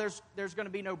 oh, there's going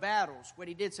to be no battles. What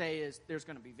he did say is there's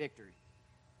going to be victory.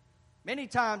 Many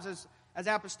times as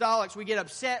apostolics, we get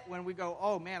upset when we go,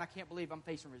 oh man, I can't believe I'm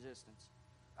facing resistance.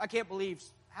 I can't believe,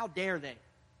 how dare they?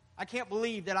 I can't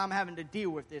believe that I'm having to deal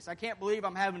with this. I can't believe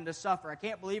I'm having to suffer. I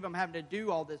can't believe I'm having to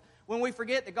do all this. When we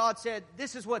forget that God said,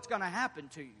 this is what's going to happen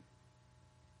to you.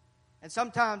 And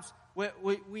sometimes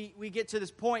we get to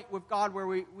this point with God where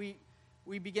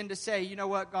we begin to say, you know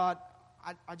what, God,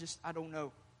 I don't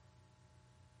know.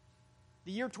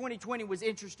 The year 2020 was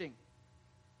interesting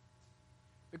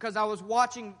because I was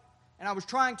watching and I was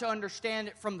trying to understand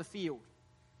it from the field.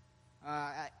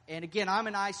 And again, I'm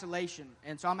in isolation,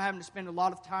 and so I'm having to spend a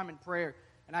lot of time in prayer,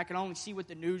 and I can only see what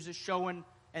the news is showing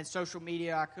and social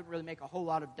media. I couldn't really make a whole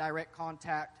lot of direct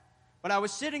contact. But I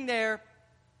was sitting there,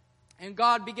 and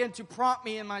God began to prompt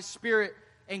me in my spirit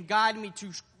and guide me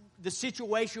to the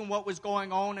situation, what was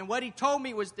going on. And what he told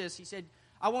me was this. He said,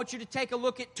 I want you to take a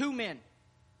look at two men,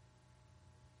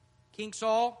 King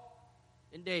Saul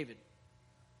and David.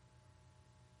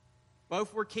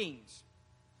 Both were kings.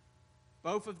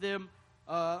 Both of them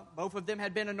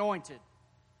had been anointed.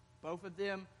 Both of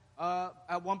them,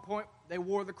 at one point, they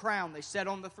wore the crown. They sat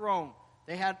on the throne.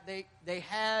 They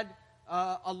had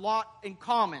a lot in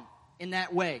common in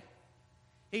that way.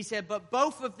 He said, but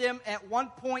both of them, at one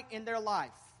point in their life,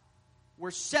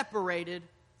 were separated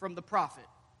from the prophet.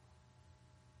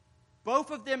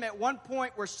 Both of them, at one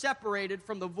point, were separated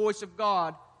from the voice of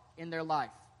God in their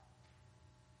life.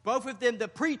 Both of them, the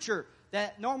preacher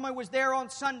that normally was there on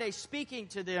Sunday speaking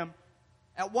to them,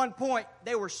 at one point,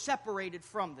 they were separated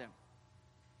from them.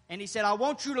 And he said, I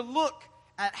want you to look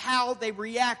at how they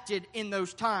reacted in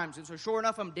those times. And so sure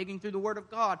enough, I'm digging through the Word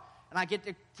of God, and I get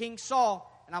to King Saul,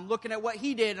 and I'm looking at what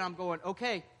he did, and I'm going,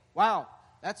 okay, wow,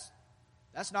 that's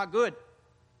not good.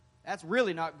 That's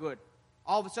really not good.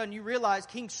 All of a sudden you realize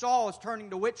King Saul is turning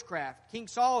to witchcraft. King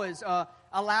Saul is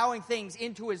allowing things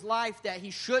into his life that he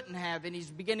shouldn't have, and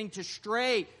he's beginning to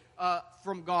stray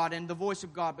from God and the voice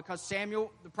of God because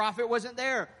Samuel, the prophet, wasn't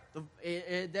there.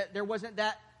 There wasn't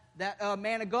that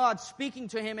man of God speaking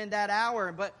to him in that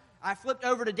hour. But I flipped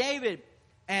over to David,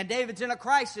 and David's in a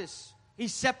crisis.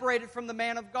 He's separated from the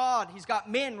man of God. He's got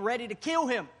men ready to kill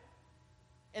him.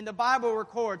 And the Bible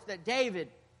records that David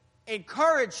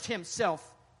encouraged himself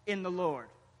in the Lord.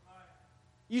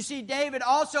 You see, David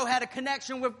also had a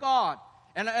connection with God.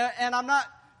 And I'm not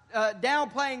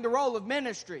downplaying the role of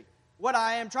ministry. What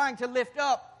I am trying to lift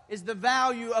up is the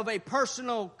value of a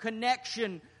personal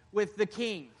connection with the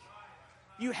King.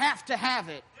 You have to have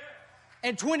it.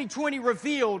 And 2020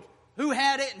 revealed who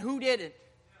had it and who didn't.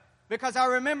 Because I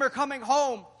remember coming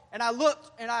home and I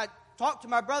looked and I talked to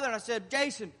my brother and I said,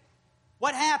 Jason,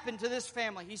 what happened to this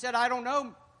family? He said, I don't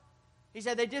know. He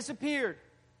said, they disappeared.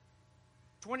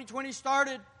 2020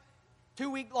 started,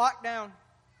 2-week lockdown,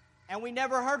 and we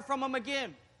never heard from them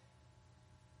again.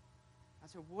 I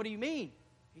said, what do you mean?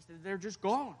 He said, they're just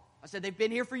gone. I said, they've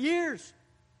been here for years.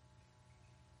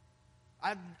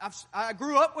 I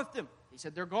grew up with them. He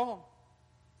said, they're gone.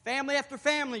 Family after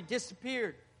family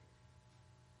disappeared.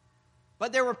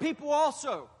 But there were people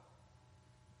also,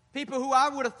 people who I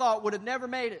would have thought would have never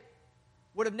made it,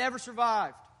 would have never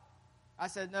survived. I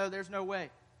said, no, there's no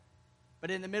way. But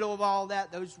in the middle of all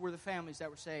that, those were the families that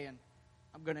were saying,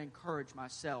 I'm going to encourage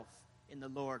myself in the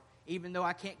Lord. Even though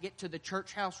I can't get to the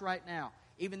church house right now,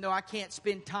 even though I can't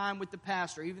spend time with the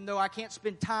pastor, even though I can't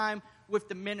spend time with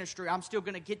the ministry, I'm still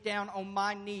going to get down on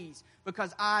my knees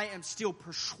because I am still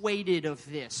persuaded of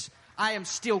this. I am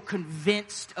still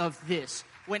convinced of this.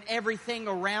 When everything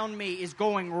around me is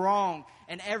going wrong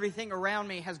and everything around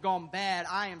me has gone bad,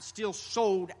 I am still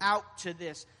sold out to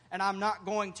this. And I'm not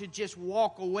going to just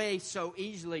walk away so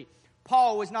easily.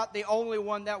 Paul was not the only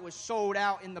one that was sold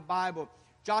out in the Bible.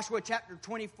 Joshua chapter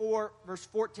 24, verse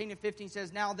 14 and 15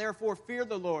 says, Now therefore fear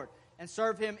the Lord, and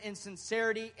serve him in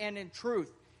sincerity and in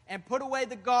truth, and put away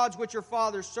the gods which your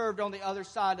fathers served on the other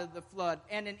side of the flood,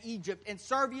 and in Egypt, and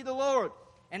serve ye the Lord.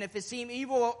 And if it seem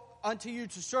evil unto you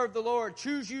to serve the Lord,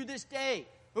 choose you this day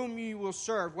whom you will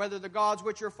serve, whether the gods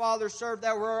which your fathers served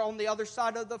that were on the other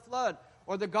side of the flood,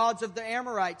 or the gods of the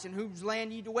Amorites in whose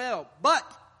land ye dwell. But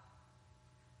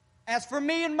as for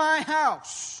me and my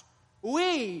house,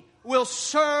 we will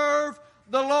serve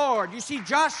the Lord. You see,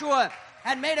 Joshua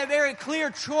had made a very clear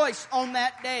choice on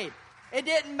that day. It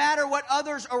didn't matter what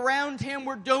others around him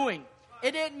were doing.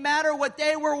 It didn't matter what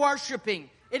they were worshiping.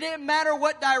 It didn't matter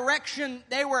what direction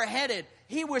they were headed.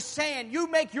 He was saying, you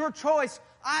make your choice,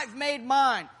 I've made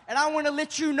mine. And I want to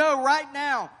let you know right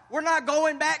now, we're not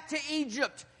going back to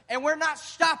Egypt. And we're not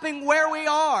stopping where we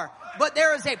are. But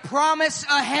there is a promise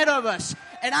ahead of us.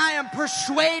 And I am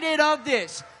persuaded of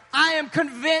this. I am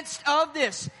convinced of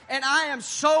this. And I am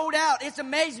sold out. It's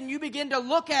amazing. You begin to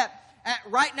look at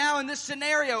right now in this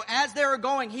scenario, as they were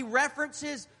going, he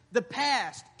references the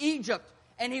past, Egypt.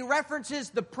 And he references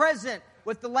the present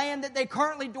with the land that they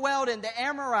currently dwelled in, the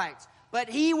Amorites. But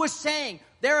he was saying,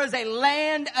 there is a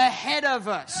land ahead of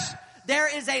us.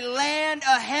 There is a land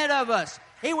ahead of us.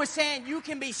 He was saying you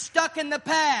can be stuck in the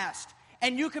past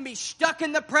and you can be stuck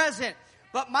in the present.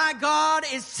 But my God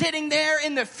is sitting there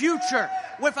in the future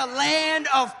with a land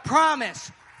of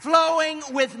promise flowing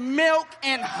with milk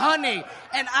and honey.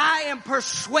 And I am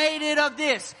persuaded of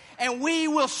this. And we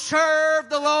will serve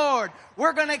the Lord.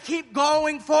 We're going to keep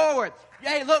going forward.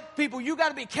 Hey, look, people, you got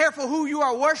to be careful who you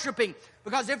are worshiping.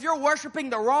 Because if you're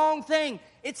worshiping the wrong thing,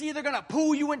 it's either going to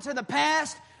pull you into the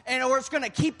past or it's going to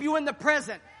keep you in the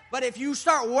present. But if you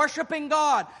start worshiping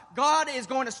God, God is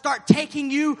going to start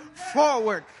taking you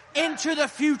forward into the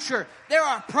future. There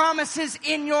are promises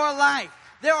in your life.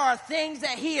 There are things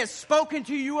that He has spoken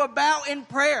to you about in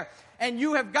prayer. And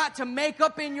you have got to make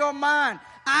up in your mind,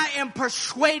 I am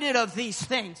persuaded of these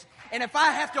things. And if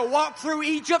I have to walk through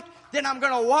Egypt, then I'm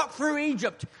going to walk through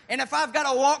Egypt. And if I've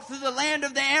got to walk through the land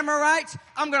of the Amorites,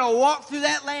 I'm going to walk through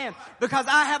that land because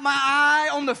I have my eye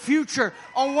on the future,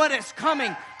 on what is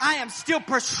coming. I am still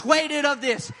persuaded of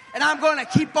this, and I'm going to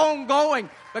keep on going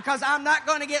because I'm not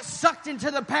going to get sucked into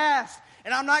the past,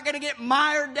 and I'm not going to get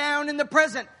mired down in the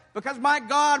present because my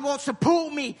God wants to pull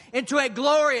me into a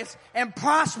glorious and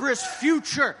prosperous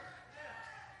future.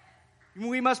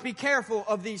 We must be careful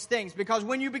of these things because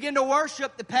when you begin to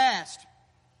worship the past,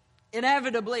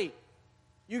 inevitably,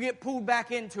 you get pulled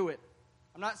back into it.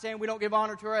 I'm not saying we don't give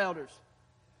honor to our elders.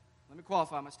 Let me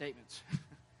qualify my statements.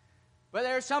 But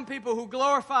there are some people who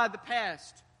glorify the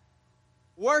past,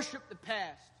 worship the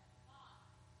past,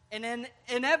 and then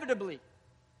inevitably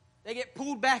they get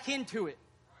pulled back into it.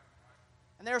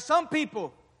 And there are some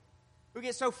people who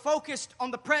get so focused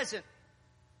on the present,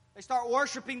 they start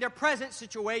worshiping their present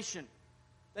situation,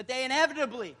 that they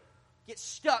inevitably get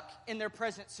stuck in their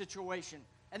present situation.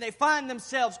 And they find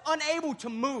themselves unable to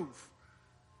move.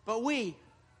 But we,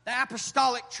 the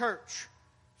apostolic church,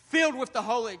 filled with the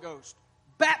Holy Ghost,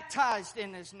 baptized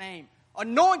in His name,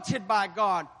 anointed by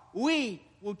God, we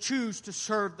will choose to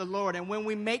serve the Lord. And when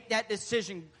we make that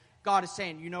decision, God is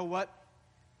saying, you know what?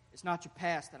 It's not your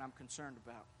past that I'm concerned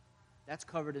about. That's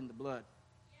covered in the blood.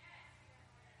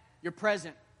 Your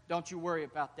present, don't you worry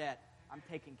about that. I'm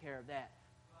taking care of that.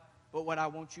 But what I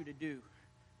want you to do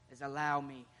is allow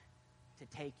me to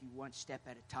take you one step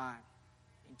at a time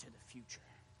into the future.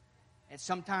 And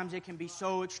sometimes it can be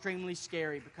so extremely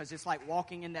scary because it's like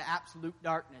walking into absolute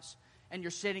darkness. And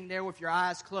you're sitting there with your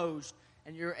eyes closed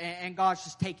and God's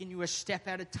just taking you a step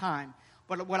at a time.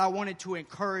 But what I wanted to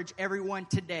encourage everyone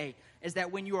today is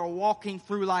that when you are walking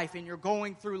through life and you're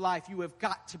going through life, you have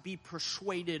got to be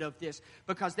persuaded of this,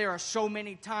 because there are so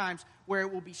many times where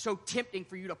it will be so tempting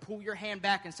for you to pull your hand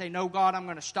back and say, no, God, I'm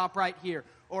going to stop right here.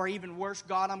 Or even worse,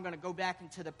 God, I'm going to go back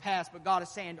into the past. But God is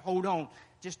saying, hold on,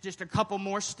 just a couple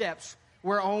more steps.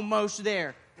 We're almost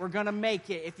there. We're going to make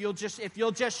it. If you'll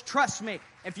just trust me,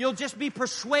 if you'll just be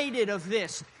persuaded of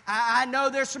this. I know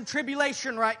there's some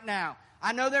tribulation right now.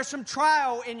 I know there's some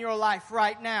trial in your life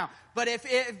right now. But if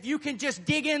you can just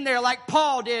dig in there like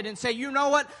Paul did and say, you know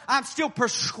what? I'm still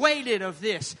persuaded of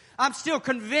this. I'm still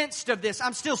convinced of this.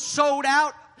 I'm still sold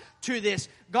out to this.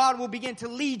 God will begin to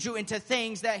lead you into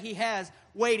things that He has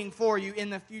waiting for you in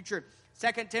the future.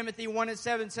 2 Timothy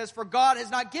 1:7 says, for God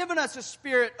has not given us a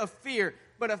spirit of fear,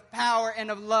 but of power and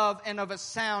of love and of a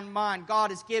sound mind.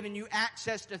 God has given you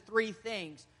access to three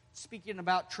things. Speaking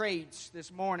about trades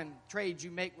this morning, trades you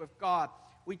make with God.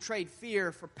 We trade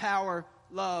fear for power,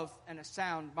 love, and a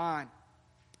sound mind.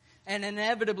 And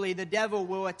inevitably, the devil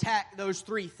will attack those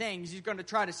three things. He's going to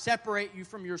try to separate you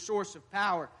from your source of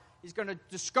power. He's going to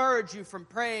discourage you from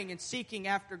praying and seeking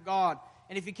after God.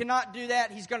 And if he cannot do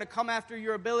that, he's going to come after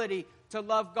your ability to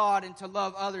love God and to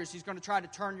love others. He's going to try to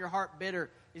turn your heart bitter.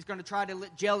 He's going to try to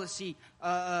let jealousy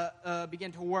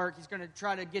begin to work. He's going to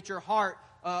try to get your heart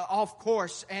off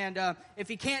course. And if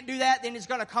he can't do that, then he's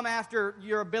going to come after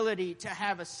your ability to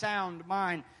have a sound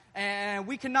mind. And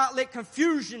we cannot let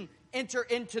confusion enter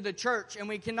into the church, and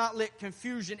we cannot let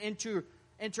confusion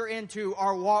enter into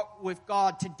our walk with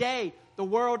God. Today, the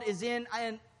world is in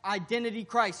an identity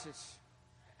crisis.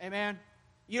 Amen.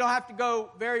 You don't have to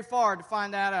go very far to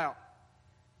find that out.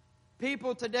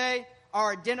 People today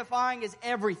are identifying as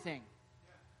everything.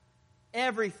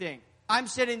 Everything. I'm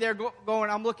sitting there going,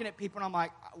 I'm looking at people and I'm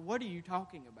like, what are you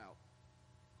talking about?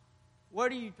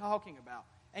 What are you talking about?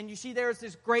 And you see, there's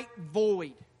this great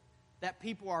void that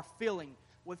people are filling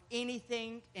with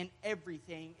anything and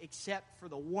everything except for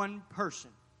the one person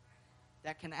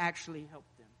that can actually help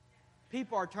them.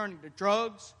 People are turning to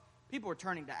drugs. People are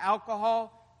turning to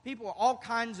alcohol. People are all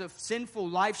kinds of sinful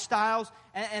lifestyles,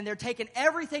 and they're taking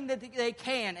everything that they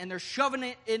can and they're shoving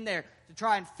it in there to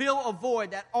try and fill a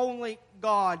void that only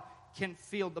God can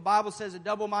fill. The Bible says a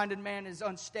double-minded man is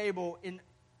unstable in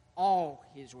all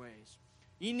his ways.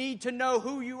 You need to know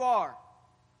who you are,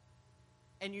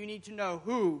 and you need to know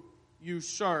who you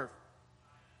serve.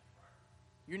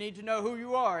 You need to know who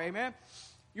you are, amen?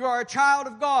 You are a child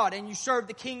of God, and you serve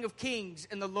the King of Kings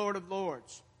and the Lord of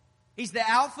Lords. He's the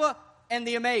Alpha and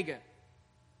the Omega,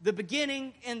 the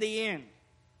beginning and the end.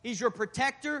 He's your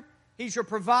protector, He's your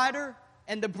provider,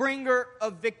 and the bringer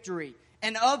of victory.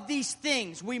 And of these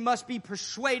things, we must be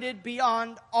persuaded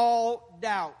beyond all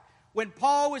doubt. When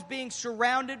Paul was being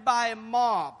surrounded by a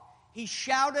mob, he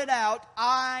shouted out,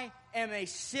 I am a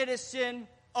citizen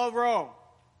of Rome.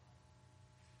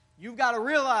 You've got to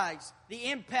realize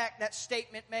the impact that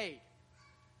statement made.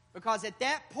 Because at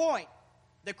that point,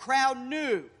 the crowd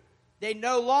knew they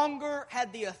no longer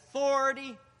had the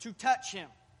authority to touch him.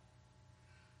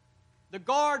 The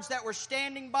guards that were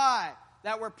standing by,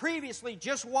 that were previously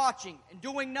just watching and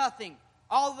doing nothing,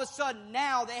 all of a sudden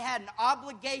now they had an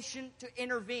obligation to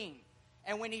intervene.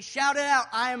 And when he shouted out,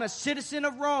 I am a citizen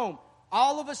of Rome,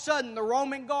 all of a sudden the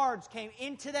Roman guards came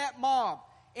into that mob,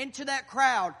 into that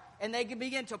crowd, and they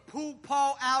began to pull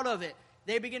Paul out of it.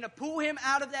 They began to pull him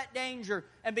out of that danger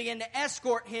and begin to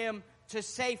escort him to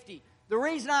safety. The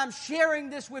reason I'm sharing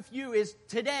this with you is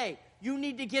today you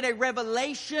need to get a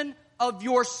revelation of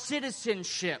your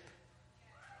citizenship.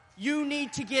 You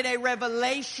need to get a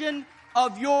revelation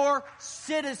of your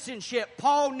citizenship.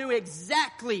 Paul knew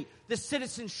exactly the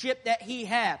citizenship that he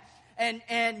had.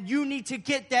 And you need to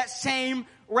get that same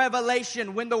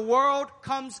revelation. When the world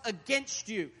comes against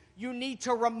you, you need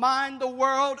to remind the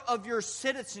world of your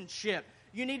citizenship.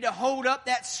 You need to hold up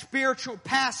that spiritual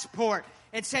passport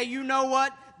and say, you know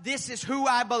what? This is who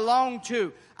I belong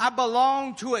to. I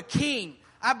belong to a king.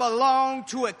 I belong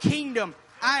to a kingdom.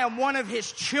 I am one of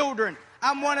his children.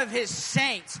 I'm one of his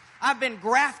saints. I've been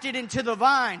grafted into the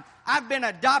vine. I've been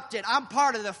adopted. I'm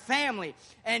part of the family.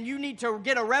 And you need to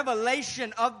get a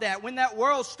revelation of that. When that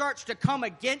world starts to come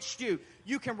against you,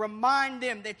 you can remind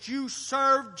them that you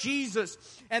serve Jesus.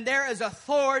 And there is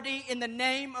authority in the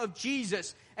name of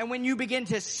Jesus. And when you begin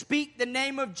to speak the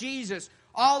name of Jesus,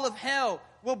 all of hell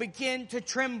will begin to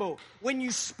tremble. When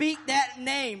you speak that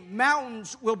name,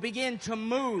 mountains will begin to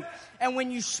move. And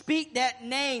when you speak that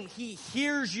name, he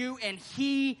hears you and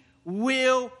he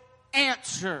will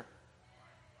answer.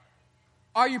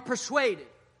 Are you persuaded?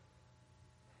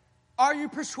 Are you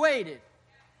persuaded?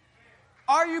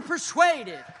 Are you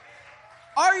persuaded?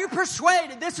 Are you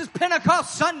persuaded? This is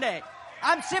Pentecost Sunday.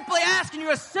 I'm simply asking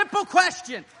you a simple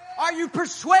question. Are you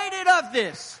persuaded of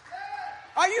this?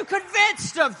 Are you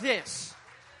convinced of this?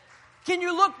 Can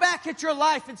you look back at your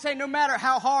life and say, no matter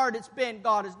how hard it's been,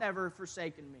 God has never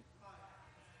forsaken me?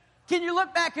 Can you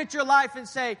look back at your life and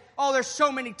say, oh, there's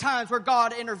so many times where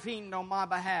God intervened on my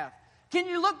behalf? Can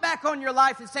you look back on your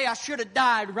life and say, I should have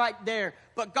died right there,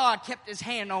 but God kept his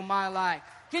hand on my life?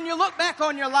 Can you look back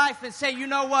on your life and say, you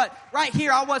know what? Right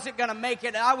here, I wasn't going to make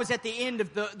it. I was at the end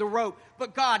of the rope,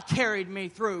 but God carried me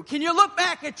through. Can you look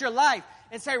back at your life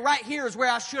and say, right here is where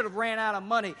I should have ran out of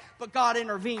money, but God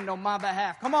intervened on my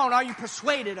behalf? Come on, are you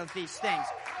persuaded of these things?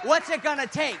 What's it going to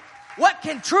take? What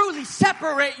can truly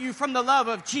separate you from the love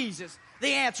of Jesus?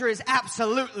 The answer is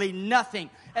absolutely nothing.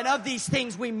 And of these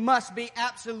things, we must be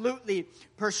absolutely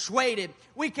persuaded.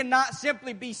 We cannot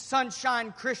simply be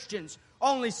sunshine Christians,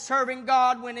 only serving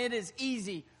God when it is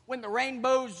easy, when the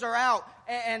rainbows are out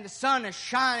and the sun is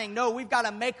shining. No, we've got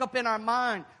to make up in our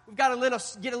mind. We've got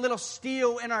to get a little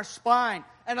steel in our spine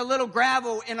and a little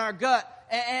gravel in our gut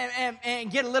and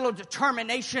get a little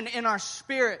determination in our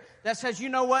spirit that says, you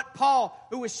know what? Paul,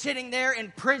 who was sitting there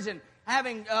in prison,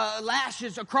 having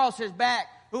lashes across his back,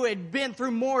 who had been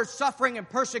through more suffering and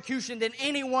persecution than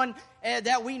anyone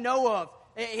that we know of.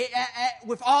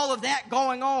 With all of that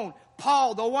going on,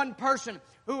 Paul, the one person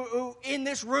who in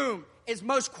this room is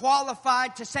most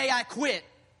qualified to say, I quit,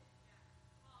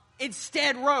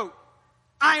 instead wrote,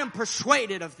 I am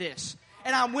persuaded of this,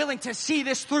 and I'm willing to see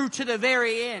this through to the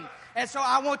very end. And so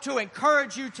I want to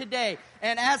encourage you today,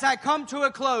 and as I come to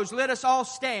a close, let us all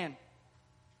stand.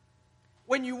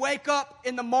 When you wake up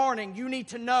in the morning, you need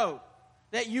to know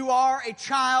that you are a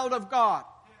child of God.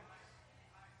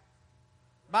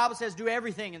 The Bible says, do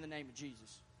everything in the name of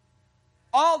Jesus.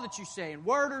 All that you say in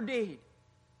word or deed,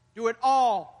 do it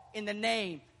all in the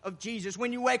name of Jesus.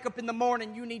 When you wake up in the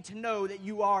morning, you need to know that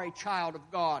you are a child of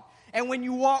God. And when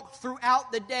you walk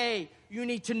throughout the day, you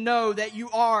need to know that you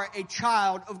are a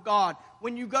child of God.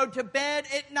 When you go to bed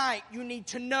at night, you need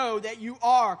to know that you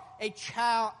are a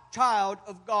child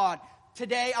of God.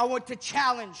 Today, I want to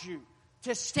challenge you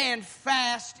to stand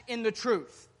fast in the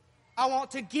truth. I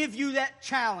want to give you that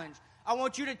challenge. I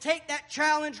want you to take that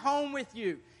challenge home with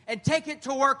you and take it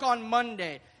to work on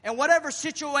Monday. And whatever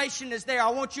situation is there, I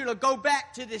want you to go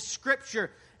back to this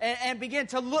scripture and begin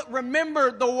to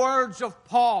remember the words of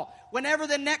Paul. Whenever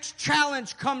the next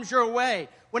challenge comes your way,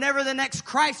 whenever the next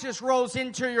crisis rolls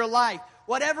into your life,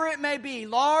 whatever it may be,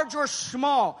 large or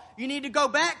small, you need to go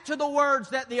back to the words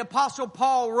that the Apostle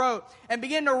Paul wrote and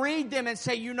begin to read them and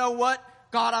say, you know what?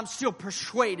 God, I'm still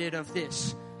persuaded of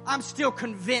this. I'm still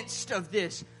convinced of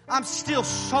this. I'm still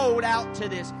sold out to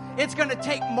this. It's going to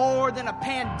take more than a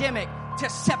pandemic to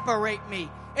separate me.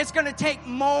 It's going to take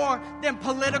more than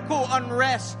political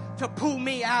unrest to pull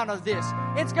me out of this.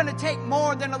 It's going to take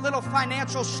more than a little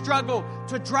financial struggle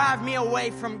to drive me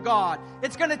away from God.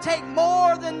 It's going to take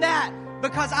more than that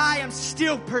because I am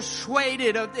still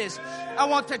persuaded of this. I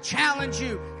want to challenge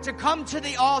you to come to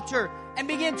the altar and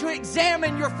begin to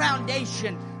examine your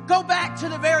foundation. Go back to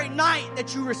the very night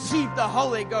that you received the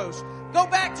Holy Ghost. Go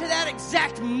back to that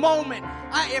exact moment.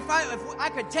 If I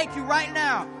could take you right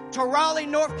now to Raleigh,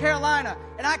 North Carolina,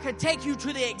 and I could take you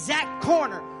to the exact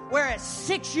corner where at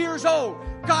 6 years old,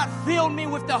 God filled me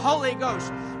with the Holy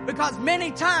Ghost. Because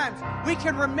many times we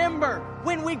can remember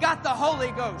when we got the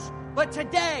Holy Ghost. But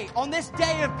today, on this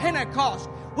day of Pentecost,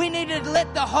 we needed to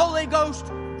let the Holy Ghost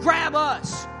grab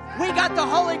us. We got the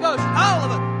Holy Ghost, all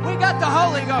of it. We got the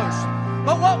Holy Ghost.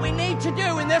 But what we need to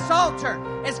do in this altar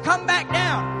is come back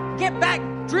down, get back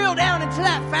drill down into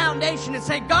that foundation and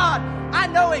say, God, I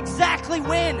know exactly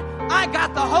when I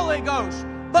got the Holy Ghost.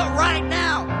 But right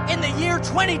now, in the year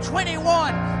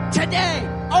 2021, today,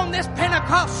 on this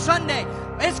Pentecost Sunday,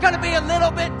 it's going to be a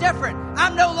little bit different.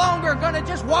 I'm no longer going to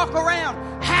just walk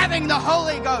around having the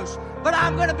Holy Ghost, but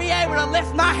I'm going to be able to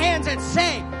lift my hands and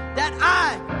say that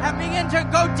I have begun to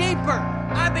go deeper.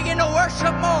 I begin to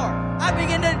worship more. I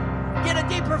begin to get a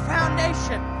deeper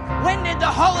foundation. When did the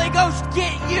Holy Ghost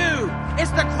get you?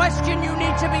 It's the question you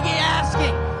need to begin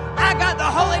asking. I got the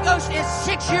Holy Ghost at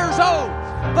 6 years old,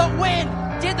 but when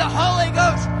did the Holy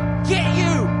Ghost get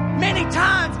you? Many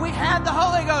times we had the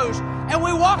Holy Ghost and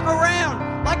we walk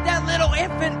around like that little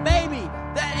infant baby.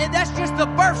 That's just the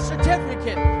birth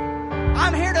certificate.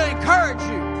 I'm here to encourage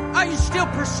you. Are you still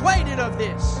persuaded of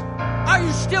this? Are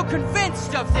you still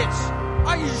convinced of this?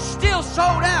 Are you still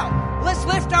sold out? Let's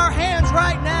lift our hands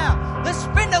right now. Let's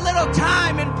spend a little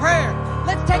time in prayer.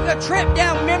 Let's take a trip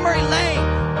down memory lane.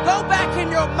 Go back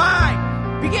in your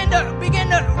mind. Begin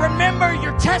to remember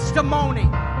your testimony.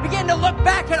 Begin to look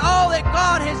back at all that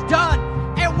God has done.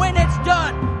 And when it's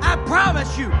done, I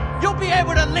promise you, you'll be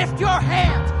able to lift your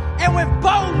hands. And with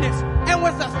boldness and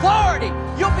with authority,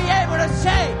 you'll be able to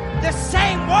say the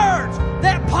same words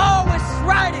that Paul was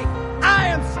writing.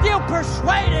 I am still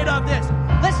persuaded of this.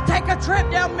 Let's take a trip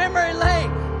down memory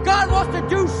lane. God wants to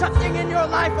do something in your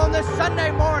life on this Sunday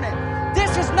morning.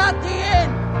 This is not the end.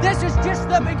 This is just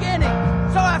the beginning.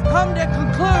 So I've come to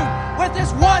conclude with this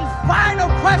one final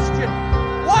question.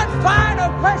 One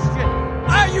final question.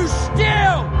 Are you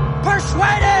still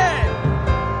persuaded?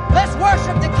 Let's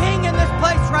worship the King in this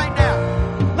place right now.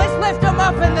 Let's lift him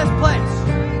up in this place.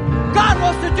 God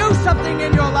wants to do something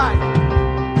in your life.